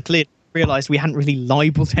stuff, and clearly realised we hadn't really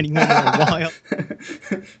libelled anyone for a while.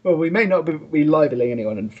 Well, we may not be libelling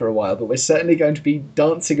anyone for a while, but we're certainly going to be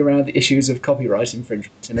dancing around the issues of copyright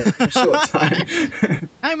infringement in a short time.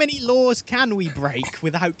 How many laws can we break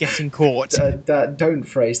without getting caught? Don't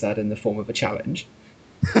phrase that in the form of a challenge.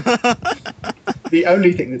 The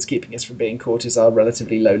only thing that's keeping us from being caught is our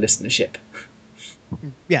relatively low listenership.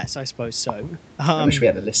 Yes, I suppose so. I wish we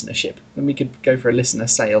had a listenership. Then we could go for a listener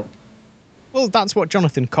sale. Well, that's what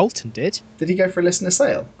Jonathan Colton did. Did he go for a listener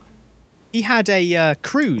sale? He had a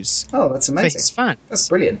cruise Oh, that's for amazing. his fans. That's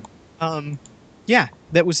brilliant. Yeah,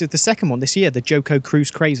 that was the second one this year, the Joko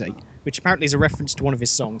Cruise Crazy, which apparently is a reference to one of his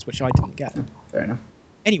songs, which I didn't get. Fair enough.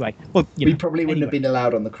 Anyway, well, We probably wouldn't have been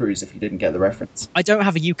allowed on the cruise if you didn't get the reference. I don't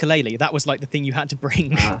have a ukulele. That was like the thing you had to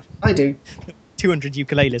bring. I do. 200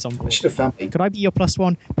 ukuleles on board. Should have found me. Could I be your plus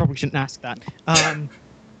one? Probably shouldn't ask that.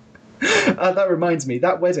 That reminds me,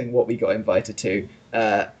 that wedding, what we got invited to,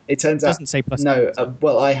 it turns out... Doesn't say plus No,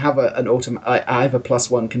 well, I have I have a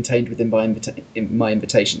 +1 contained within my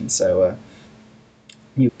invitation, so...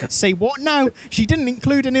 you Say what now? She didn't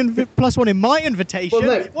include an plus one in my invitation.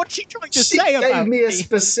 Well, no, What's she trying to she say about gave me a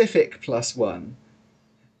specific +1.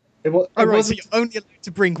 It All right, so wasn't... you're only allowed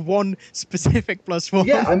to bring one specific plus one.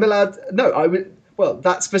 Yeah, I'm allowed... No, I would... Well,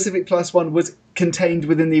 that specific +1 was contained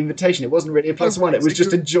within the invitation. It wasn't really a +1. right, It was so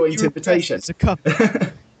just a joint you invitation. It's a couple.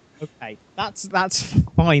 Okay, that's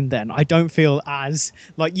fine then. I don't feel as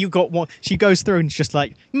like you got one. She goes through and it's just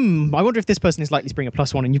like, I wonder if this person is likely to bring a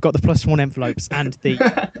 +1, and you've got the +1 envelopes and the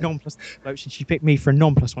non-plus envelopes, and she picked me for a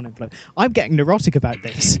non+1 envelope. I'm getting neurotic about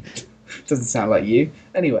this. Doesn't sound like you.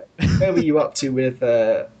 Anyway, where were you up to with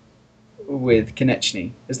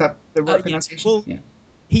Konechny? Is that the right pronunciation? Well, yeah.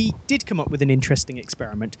 He did come up with an interesting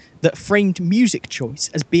experiment that framed music choice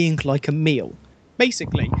as being like a meal.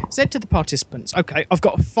 Basically, said to the participants, okay, I've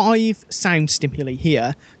got 5 sound stimuli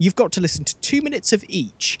here. You've got to listen to 2 minutes of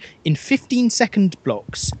each in 15-second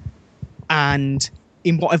blocks and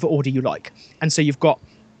in whatever order you like. And so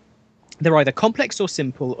they're either complex or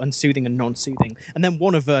simple, and soothing and non-soothing. And then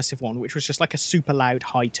one aversive one, which was just like a super loud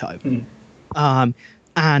high tone.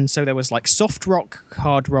 And so there was like soft rock,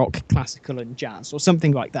 hard rock, classical, and jazz, or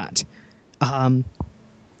something like that. And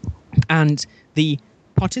the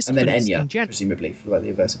participants... And then Enya, in general, presumably, for like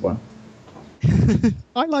the aversive one.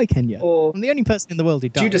 I like Enya. Or I'm the only person in the world who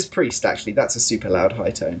does. Judas Priest, actually. That's a super loud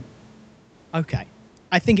high tone. Okay.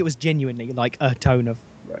 I think it was genuinely like a tone of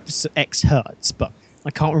Right. X hertz, but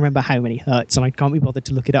I can't remember how many hertz, and I can't be bothered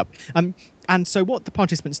to look it up. And so what the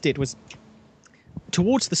participants did was,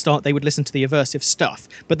 towards the start, they would listen to the aversive stuff,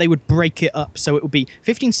 but they would break it up. So it would be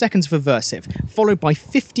 15 seconds of aversive, followed by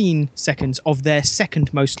 15 seconds of their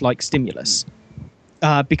second most like stimulus,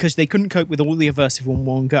 because they couldn't cope with all the aversive in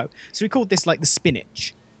one go. So we called this like the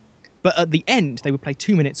spinach. But at the end, they would play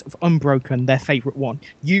 2 minutes of Unbroken, their favourite one,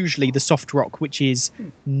 usually the soft rock, which is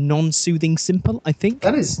non-soothing simple, I think.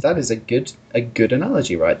 That is a good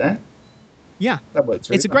analogy right there. Yeah. That works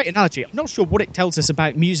really It's a great analogy. I'm not sure what it tells us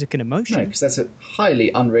about music and emotion. No, because that's a highly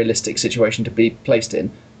unrealistic situation to be placed in.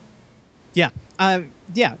 Yeah.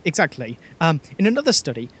 Yeah, exactly. In another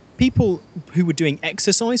study, people who were doing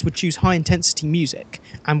exercise would choose high-intensity music,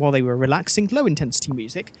 and while they were relaxing, low-intensity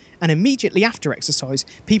music. And immediately after exercise,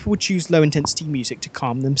 people would choose low-intensity music to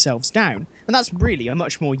calm themselves down. And that's really a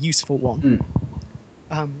much more useful one.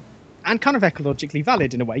 And kind of ecologically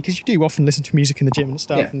valid in a way, because you do often listen to music in the gym and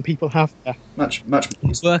stuff, and people have much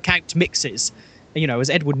workout mixes. You know, as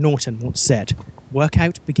Edward Norton once said,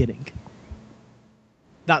 workout beginning.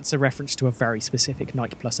 That's a reference to a very specific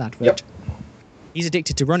Nike Plus advert. Yep. He's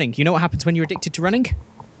addicted to running. You know what happens when you're addicted to running?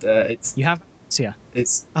 You have anorexia.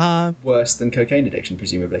 It's worse than cocaine addiction,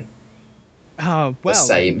 presumably. Oh, well. The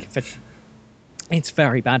same. It's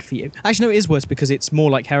very bad for you. Actually, no, it is worse because it's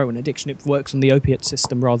more like heroin addiction. It works on the opiate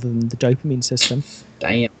system rather than the dopamine system.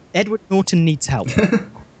 Damn. Edward Norton needs help.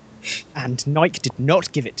 And Nike did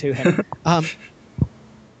not give it to him.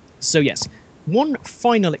 So, yes. One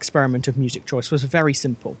final experiment of music choice was very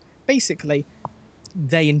simple. Basically,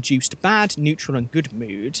 they induced bad, neutral, and good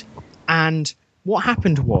mood. And what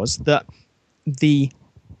happened was that the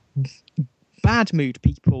bad mood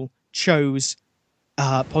people chose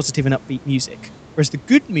positive and upbeat music, whereas the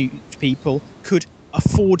good mood people could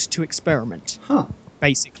afford to experiment.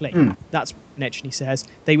 Basically, that's what Konechny says.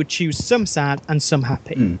 They would choose some sad and some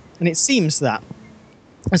happy. And it seems that,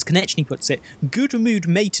 as Konechny puts it, good mood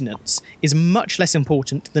maintenance is much less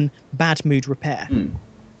important than bad mood repair.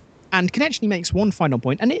 And Konechny makes one final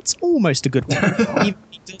point, and it's almost a good one. He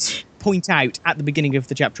does point out at the beginning of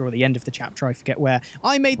the chapter, or the end of the chapter, I forget where,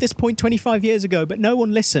 I made this point 25 years ago, but no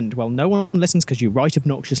one listened. Well, no one listens because you write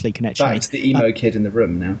obnoxiously, Konechny. Back to the emo kid in the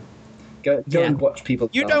room now. Go and watch people.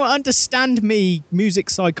 You don't understand me, music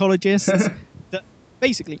psychologists. That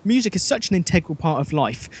basically, music is such an integral part of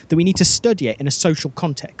life that we need to study it in a social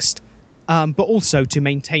context, but also to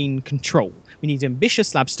maintain control. We need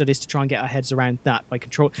ambitious lab studies to try and get our heads around that by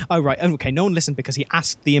control. Oh, right. Okay, no one listened because he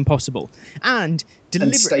asked the impossible. And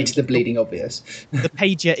deliberately stated the bleeding obvious. The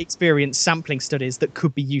pager experience sampling studies that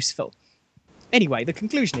could be useful. Anyway, the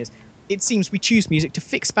conclusion is, it seems we choose music to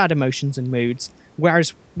fix bad emotions and moods,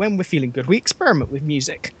 whereas when we're feeling good, we experiment with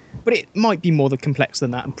music. but it might be more complex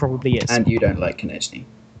than that, and probably is. And you don't like Konechny.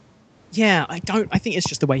 Yeah, I don't. I think it's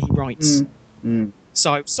just the way he writes.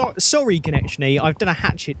 So sorry, Konechny. I've done a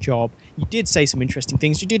hatchet job. You did say some interesting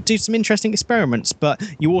things. You did do some interesting experiments, but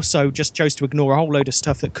you also just chose to ignore a whole load of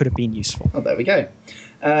stuff that could have been useful. Oh, there we go.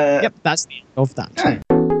 Yep, that's the end of that. Okay.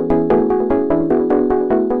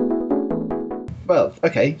 Well,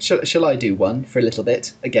 okay. Shall I do one for a little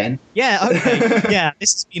bit again? Yeah, okay. Yeah,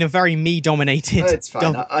 this has been a very me-dominated. It's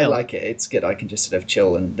fine. I like it. It's good. I can just sort of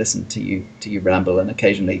chill and listen to you ramble and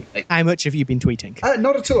occasionally. How much have you been tweeting?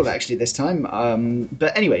 Not at all, actually, this time.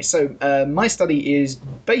 But anyway, so my study is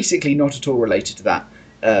basically not at all related to that.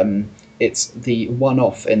 It's the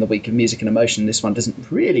one-off in the week of music and emotion. This one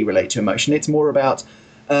doesn't really relate to emotion. It's more about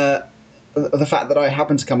the fact that I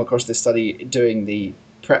happened to come across this study doing the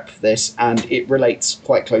prep for this, and it relates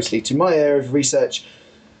quite closely to my area of research,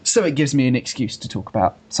 so it gives me an excuse to talk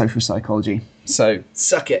about social psychology. So,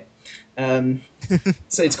 suck it.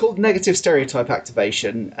 So it's called negative stereotype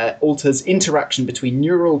activation. Alters interaction between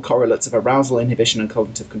neural correlates of arousal, inhibition, and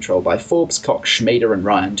cognitive control by Forbes, Koch, Schmader, and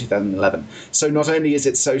Ryan, 2011. So not only is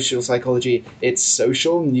it social psychology, it's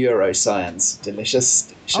social neuroscience.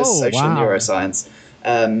 Delicious social neuroscience.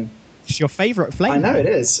 It's your favourite flavour. I know it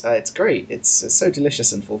is. It's great. It's so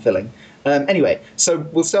delicious and fulfilling. Anyway, so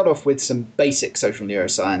we'll start off with some basic social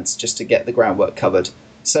neuroscience just to get the groundwork covered.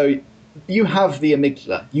 So you have the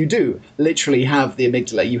amygdala. You do literally have the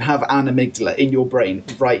amygdala. You have an amygdala in your brain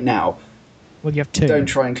right now. Well, you have two. Don't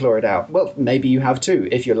try and claw it out. Well, maybe you have two.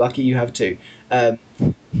 If you're lucky, you have two.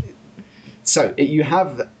 So you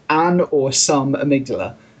have an or some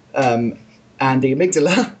amygdala. And the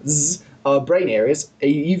amygdala are brain areas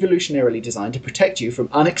evolutionarily designed to protect you from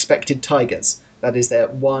unexpected tigers. That is their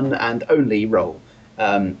one and only role.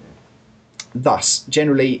 Thus,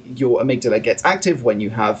 generally, your amygdala gets active when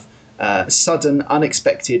you have sudden,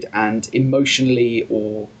 unexpected, and generally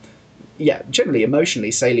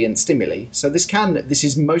emotionally salient stimuli. So this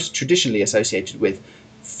is most traditionally associated with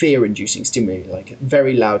fear-inducing stimuli, like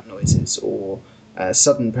very loud noises or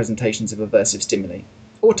sudden presentations of aversive stimuli,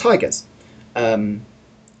 or tigers.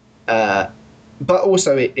 But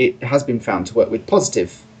also it has been found to work with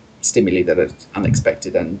positive stimuli that are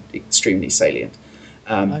unexpected and extremely salient.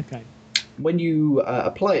 Okay. When you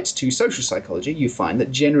apply it to social psychology, you find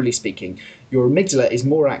that generally speaking, your amygdala is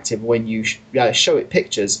more active when you show it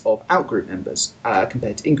pictures of out-group members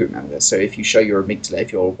compared to in-group members. So if you show your amygdala,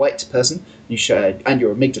 if you're a white person, and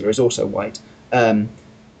your amygdala is also white, and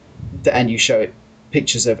you show it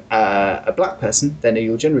pictures of a black person, then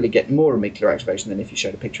you'll generally get more amygdala activation than if you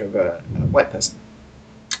showed a picture of a white person.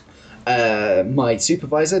 My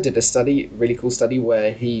supervisor did a study, really cool study,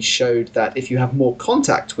 where he showed that if you have more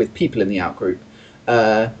contact with people in the outgroup,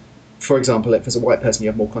 for example, if as a white person you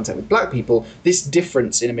have more contact with black people, this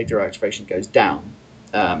difference in amygdala activation goes down,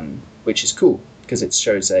 which is cool because it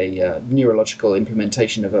shows a neurological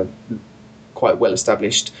implementation of a quite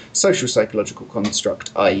well-established social psychological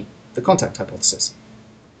construct, i.e. the contact hypothesis.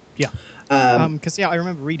 Yeah. Because I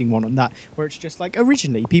remember reading one on that where it's just like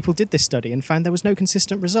originally people did this study and found there was no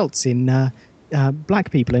consistent results in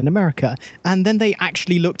black people in America, and then they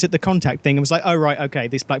actually looked at the contact thing and was like, oh right, okay,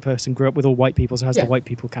 this black person grew up with all white people, so has the white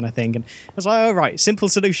people kind of thing, and I was like, oh right, simple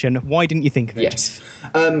solution, why didn't you think of it? Yes.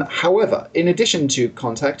 However, in addition to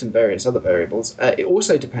contact and various other variables, it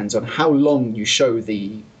also depends on how long you show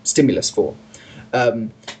the stimulus for.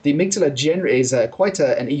 The amygdala is quite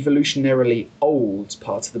an evolutionarily old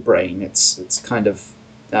part of the brain. It's kind of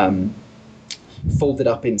folded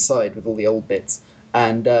up inside with all the old bits,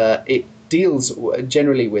 and it deals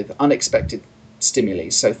generally with unexpected stimuli.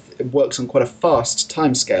 So it works on quite a fast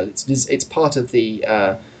timescale. It's part of the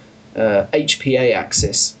HPA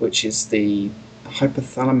axis, which is the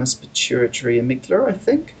hypothalamus pituitary amygdala, I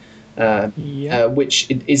think, which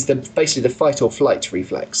is basically the fight or flight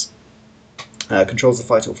reflex. Controls the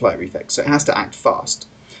fight or flight reflex, so it has to act fast.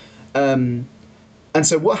 And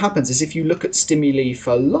so what happens is if you look at stimuli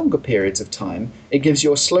for longer periods of time, it gives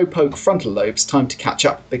your slowpoke frontal lobes time to catch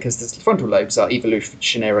up, because the frontal lobes are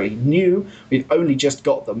evolutionarily new. We've only just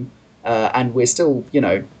got them, and we're still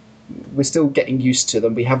getting used to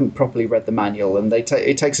them. We haven't properly read the manual, and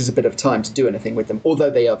it takes us a bit of time to do anything with them, although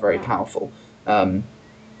they are very powerful.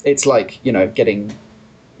 It's like,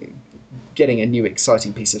 getting a new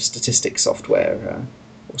exciting piece of statistics software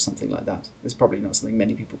or something like that. It's probably not something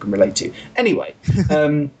many people can relate to. Anyway,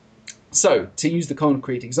 so to use the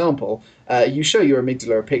concrete example, you show your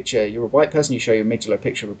amygdala a picture, you're a white person, you show your amygdala a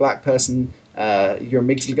picture of a black person, your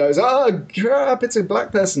amygdala goes, oh crap, it's a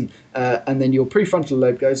black person, and then your prefrontal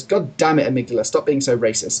lobe goes, god damn it, amygdala, stop being so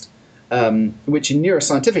racist. which in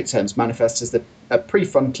neuroscientific terms manifests as a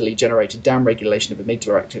prefrontally generated downregulation of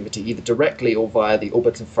amygdala activity, either directly or via the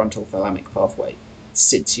orbitofrontal thalamic pathway,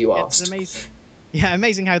 since you asked. It's amazing. Yeah,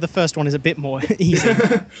 amazing how the first one is a bit more easy.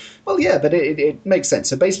 Well, yeah, but it makes sense.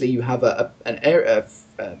 So basically you have an area of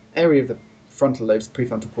the frontal lobes, the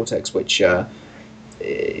prefrontal cortex, which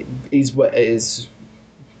is,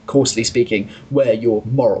 coarsely speaking, where your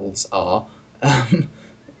morals are,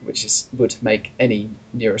 which would make any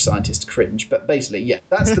neuroscientist cringe. But basically, yeah,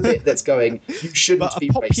 that's the bit that's going, you shouldn't be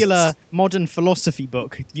racist. But a popular modern philosophy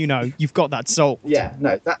book, you've got that sold. Yeah,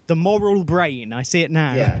 no. The moral brain, I see it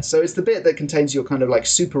now. Yeah, so it's the bit that contains your kind of like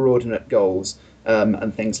superordinate goals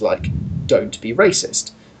and things like don't be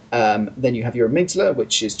racist. Then you have your amygdala,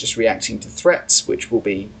 which is just reacting to threats, which will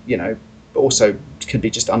be, also can be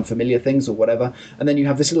just unfamiliar things or whatever. And then you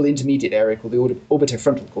have this little intermediate area called the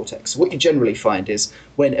orbitofrontal cortex. So what you generally find is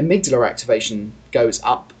when amygdala activation goes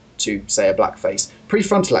up to, say, a black face,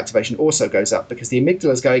 prefrontal activation also goes up because the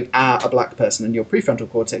amygdala is going, a black person, and your prefrontal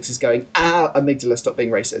cortex is going, amygdala, stop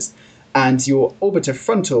being racist. And your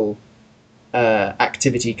orbitofrontal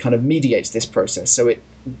activity kind of mediates this process. So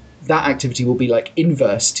that activity will be like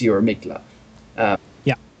inverse to your amygdala.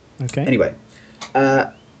 Yeah. Okay. Anyway,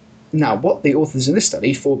 now what the authors in this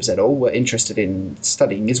study, Forbes et al., were interested in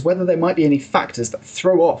studying is whether there might be any factors that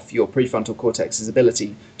throw off your prefrontal cortex's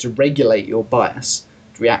ability to regulate your bias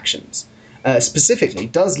reactions. Specifically,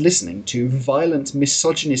 does listening to violent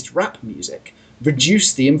misogynist rap music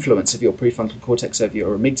reduce the influence of your prefrontal cortex over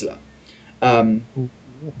your amygdala?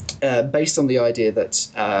 Based on the idea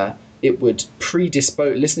that it would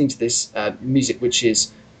predispose listening to this music, which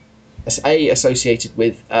is A, associated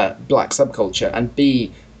with black subculture, and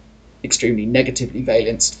B, extremely negatively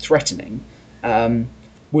valenced, threatening,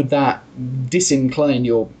 would that disincline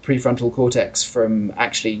your prefrontal cortex from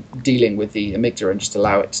actually dealing with the amygdala and just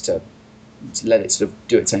allow it to let it sort of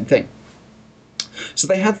do its own thing? So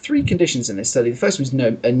they had 3 conditions in this study. The first was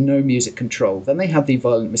no music control. Then they had the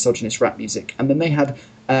violent misogynist rap music. And then they had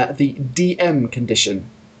the DM condition,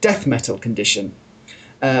 death metal condition,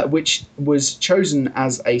 which was chosen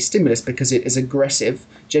as a stimulus because it is aggressive,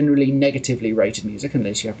 generally negatively rated music,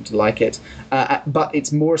 unless you happen to like it. But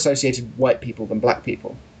it's more associated with white people than black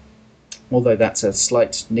people, although that's a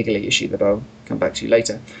slight niggly issue that I'll come back to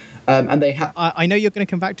later. And they I know you're going to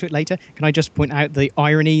come back to it later. Can I just point out the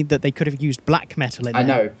irony that they could have used black metal in there? I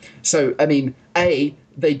know. So, I mean, A,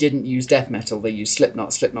 they didn't use death metal. They used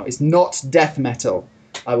Slipknot. Slipknot is not death metal.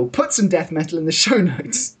 I will put some death metal in the show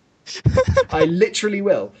notes. I literally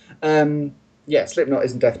will. Yeah, Slipknot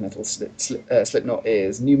isn't death metal. Slipknot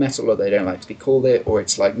is new metal, or they don't like to be called it, or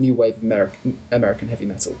it's like new wave American heavy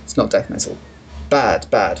metal. It's not death metal.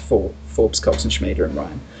 Bad for Forbes, Cox, and Schmader and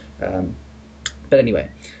Ryan. But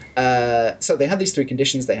anyway, so they had these 3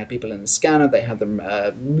 conditions. They had people in the scanner. They had them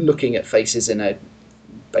looking at faces in a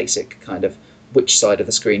basic kind of which side of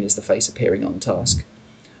the screen is the face appearing on task.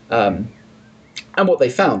 And what they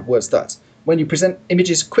found was that when you present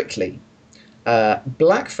images quickly,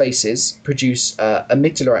 black faces produce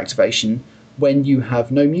amygdala activation when you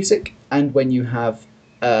have no music and when you have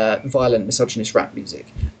violent misogynist rap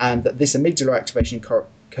music, and that this amygdala activation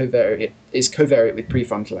is covariate with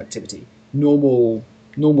prefrontal activity. Normal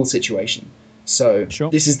situation. So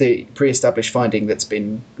sure. This is the pre-established finding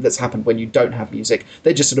that's happened when you don't have music.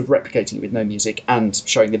 They're just sort of replicating it with no music and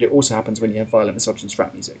showing that it also happens when you have violent misogynist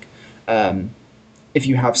rap music. If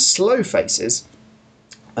you have slow faces,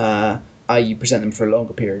 i.e. you present them for a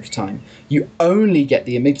longer period of time, you only get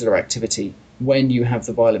the amygdala activity when you have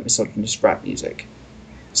the violent misogynist rap music.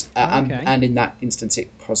 And in that instance, it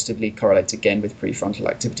positively correlates again with prefrontal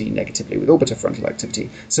activity, negatively with orbitofrontal activity.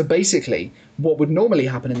 So basically, what would normally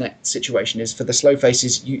happen in that situation is for the slow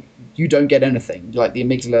faces, you don't get anything. Like the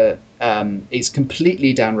amygdala is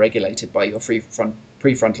completely downregulated by your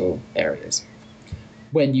prefrontal areas.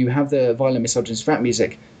 When you have the violent misogynist rap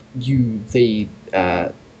music, the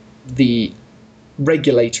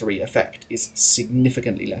regulatory effect is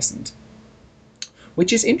significantly lessened,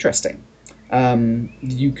 which is interesting.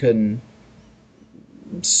 You can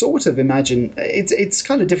sort of imagine it's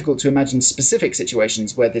kind of difficult to imagine specific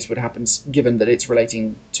situations where this would happen, given that it's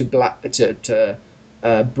relating to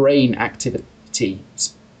brain activity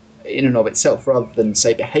in and of itself rather than,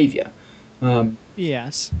 say, behavior.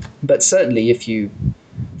 Yes. But certainly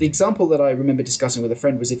the example that I remember discussing with a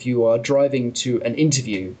friend was if you are driving to an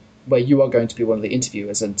interview where you are going to be one of the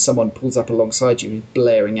interviewers and someone pulls up alongside you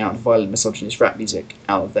blaring out violent misogynist rap music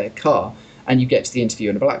out of their car, and you get to the interview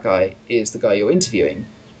and a black guy is the guy you're interviewing,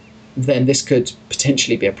 then this could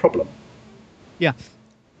potentially be a problem. Yeah.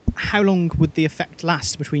 How long would the effect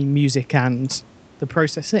last between music and the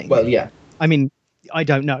processing. Well, yeah. I mean, I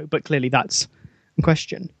don't know, but clearly that's in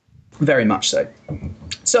question. Very much so.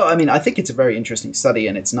 So, I mean, I think it's a very interesting study,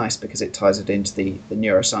 and it's nice because it ties it into the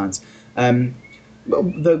neuroscience. Well,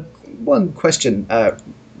 the one question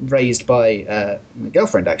raised by my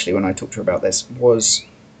girlfriend, actually, when I talked to her about this, was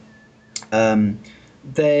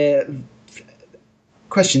their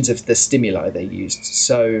questions of the stimuli they used.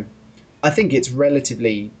 So, I think it's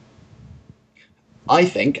relatively... I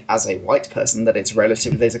think, as a white person, that there's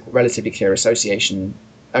a relatively clear association,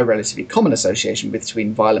 a relatively common association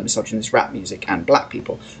between violent misogynist rap music and black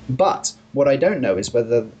people. But what I don't know is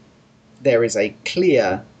whether there is a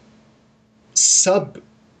clear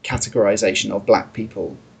sub-categorization of black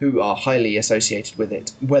people who are highly associated with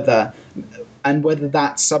it. Whether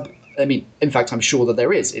that sub... I mean, in fact, I'm sure that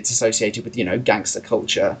there is. It's associated with, gangster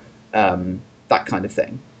culture, that kind of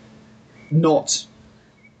thing. Not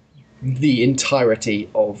the entirety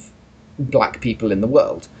of black people in the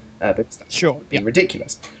world, because that would be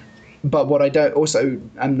ridiculous. But what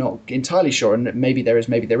I'm not entirely sure, and maybe there is,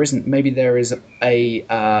 maybe there isn't. Maybe there is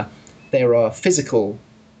there are physical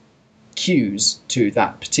cues to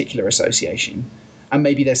that particular association, and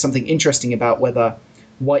maybe there's something interesting about whether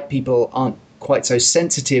white people aren't quite so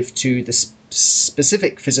sensitive to the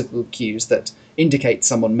specific physical cues that indicate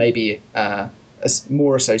someone may be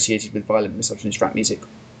more associated with violent misogynist rap music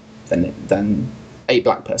than a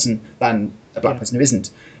black person who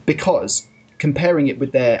isn't, because comparing it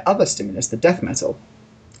with their other stimulus, the death metal,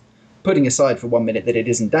 putting aside for 1 minute that it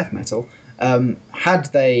isn't death metal, had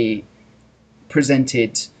they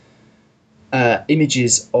presented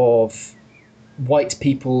images of white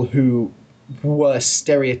people who were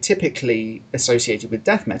stereotypically associated with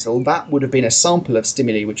death metal, that would have been a sample of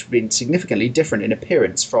stimuli which would have been significantly different in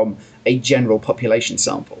appearance from a general population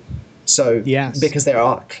sample. So, because there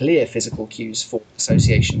are clear physical cues for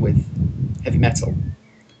association with heavy metal.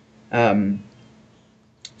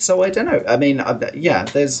 So I don't know. I mean,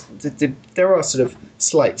 there are sort of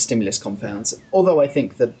slight stimulus compounds, although I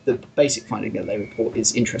think that the basic finding that they report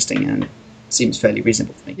is interesting and seems fairly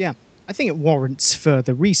reasonable to me. Yeah, I think it warrants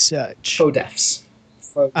further research. Faux defs.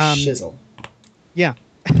 Faux shizzle. Yeah.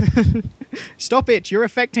 Stop it, you're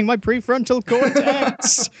affecting my prefrontal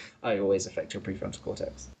cortex. I always affect your prefrontal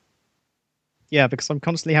cortex. Yeah, because I'm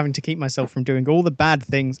constantly having to keep myself from doing all the bad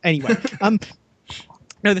things. Anyway,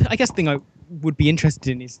 no, I guess the thing I would be interested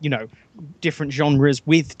in is, different genres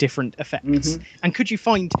with different effects. Mm-hmm. And could you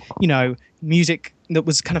find, music that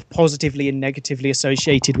was kind of positively and negatively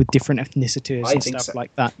associated with different ethnicities and stuff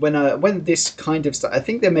like that? When this kind of stuff, I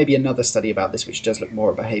think there may be another study about this which does look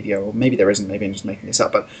more at behaviour, or maybe there isn't, maybe I'm just making this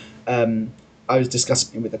up, but I was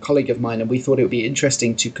discussing it with a colleague of mine, and we thought it would be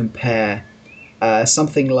interesting to compare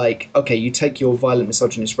something like, okay, you take your violent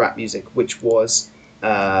misogynist rap music, which was,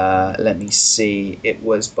 let me see, it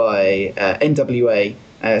was by NWA,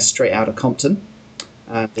 Straight Outta Compton.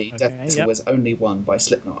 The death metal was Only One by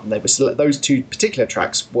Slipknot, and they were those two particular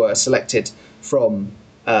tracks were selected from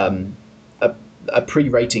a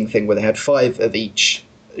pre-rating thing where they had 5 of each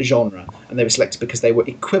genre, and they were selected because they were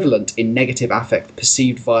equivalent in negative affect,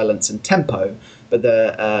 perceived violence, and tempo. But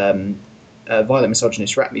the violent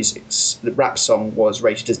misogynist the rap song was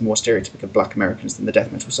rated as more stereotypical of black Americans than the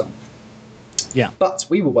death metal song. Yeah. But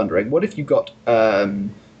we were wondering, what if you got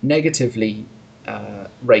negatively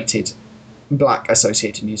rated black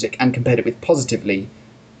associated music and compared it with positively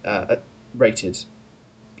rated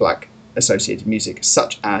black associated music,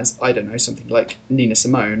 such as, I don't know, something like Nina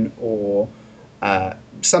Simone, or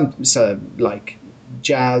like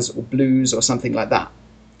jazz or blues or something like that.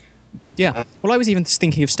 Yeah. Well, I was even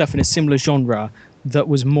thinking of stuff in a similar genre that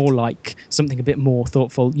was more like something a bit more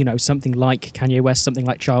thoughtful, something like Kanye West, something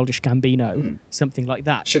like Childish Gambino, something like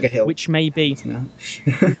that. Sugar Hill. Which may be...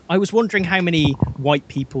 I was wondering how many white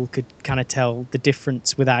people could kind of tell the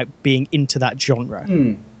difference without being into that genre.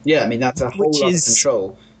 Yeah, I mean, that's a whole lot of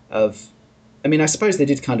control of... I mean, I suppose they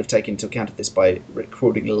did kind of take into account of this by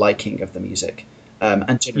recording liking of the music.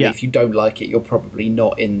 And generally, if you don't like it, you're probably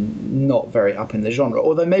not very up in the genre.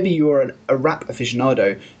 Although maybe you're a rap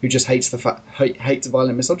aficionado who just hates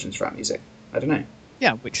violent misogynist rap music. I don't know.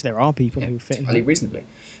 Yeah, which there are people who fit in reasonably.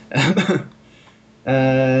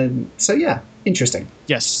 So yeah, interesting.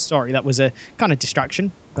 Yes, sorry, that was a kind of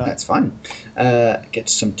distraction. But... That's fine. Get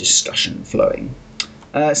some discussion flowing.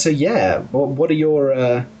 So yeah, what are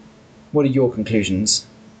your conclusions?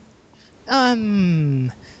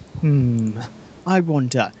 I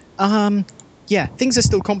wonder. Yeah, things are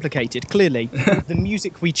still complicated, clearly. The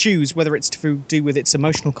music we choose, whether it's to do with its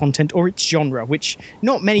emotional content or its genre, which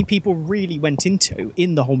not many people really went into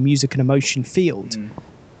in the whole music and emotion field.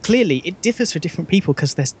 Clearly, it differs for different people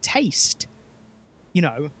because there's taste. you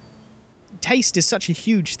know, taste is such a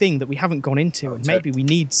huge thing that we haven't gone into, and maybe we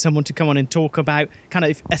need someone to come on and talk about kind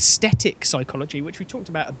of aesthetic psychology, which we talked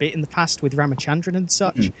about a bit in the past with Ramachandran and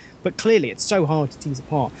such, but clearly it's so hard to tease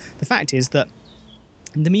apart. The fact is that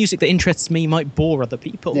the music that interests me might bore other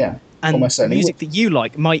people, and the music that you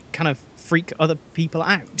like might kind of freak other people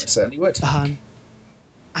out. It certainly would.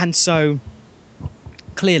 And so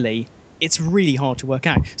clearly it's really hard to work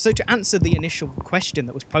out. So to answer the initial question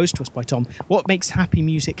that was posed to us by Tom, what makes happy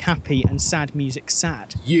music happy and sad music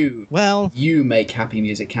sad? You make happy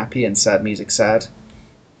music happy and sad music sad.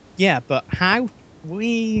 Yeah, but how?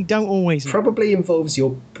 We don't always know. Probably involves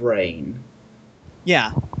your brain.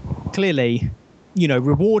 Yeah, clearly, you know,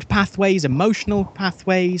 reward pathways, emotional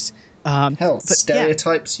pathways.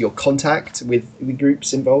 Stereotypes, your contact with the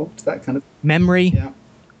groups involved, that kind of... Memory. Yeah.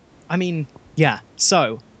 I mean, yeah,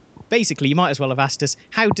 so... Basically, you might as well have asked us,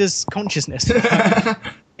 how does consciousness work?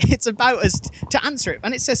 It's about us to answer it.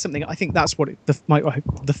 And it says something, I think that's what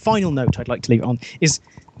the final note I'd like to leave it on, is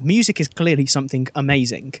music is clearly something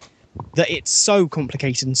amazing, that it's so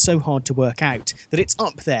complicated and so hard to work out, that it's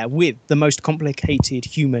up there with the most complicated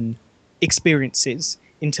human experiences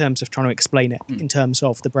in terms of trying to explain it, in terms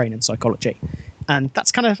of the brain and psychology. And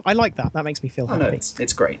that's kind of, I like that. That makes me feel happy. No,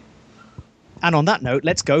 it's great. And on that note,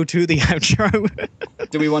 let's go to the outro.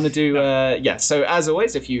 Do we want to do... so as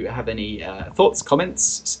always, if you have any thoughts,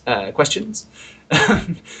 comments, questions,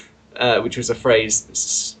 which was a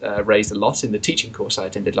phrase raised a lot in the teaching course I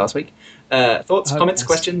attended last week. Thoughts, comments,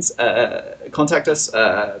 questions, contact us,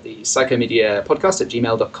 the Psychomedia podcast at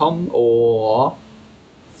gmail.com or...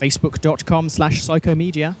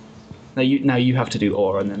 Facebook.com/psychomedia. Now you have to do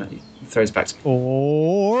or, and then it throws back to me.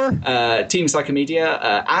 Or Team Psychomedia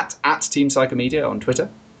at Team Psychomedia on Twitter.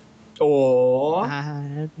 Or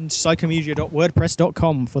and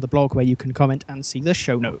psychomedia.wordpress.com for the blog where you can comment and see the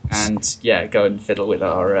show notes. And go and fiddle with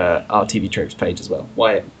our TV Tropes page as well.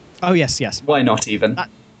 Why? Oh yes. Why not even?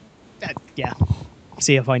 Yeah.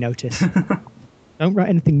 See if I notice. Don't write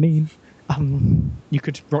anything mean. You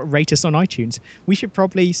could rate us on iTunes. We should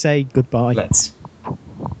probably say goodbye. Let's.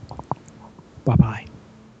 Bye-bye.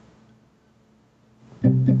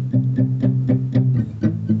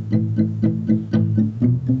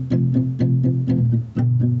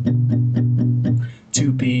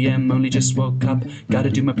 2 p.m. only just woke up. Gotta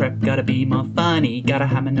do my prep, gotta be more funny. Gotta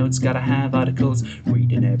have my notes, gotta have articles.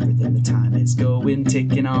 Reading everything, the time is going.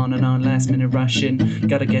 Ticking on and on, last minute rushing.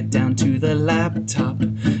 Gotta get down to the laptop.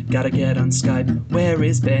 Gotta get on Skype, where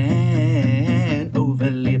is Ben?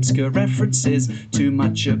 Overly obscure references, too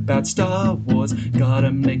much about Star Wars.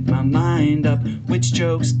 Gotta make my mind up, which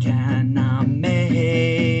jokes can I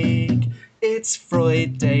make? It's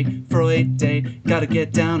Freud Day, gotta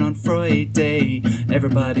get down on Freud Day.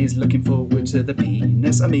 Everybody's looking forward to the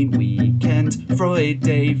weekend. Freud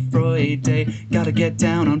Day, gotta get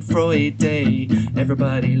down on Freud Day.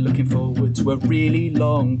 Everybody looking forward to a really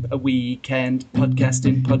long weekend.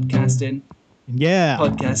 Podcasting. Yeah.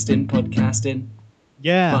 Podcasting.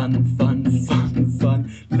 Yeah.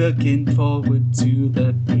 Fun. Looking forward to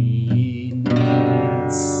the peanuts.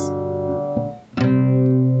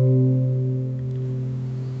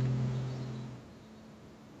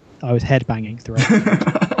 I was headbanging through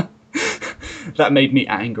it. That made me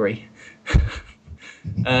angry.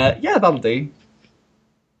 That'll do.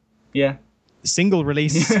 Yeah. Single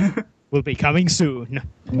release will be coming soon.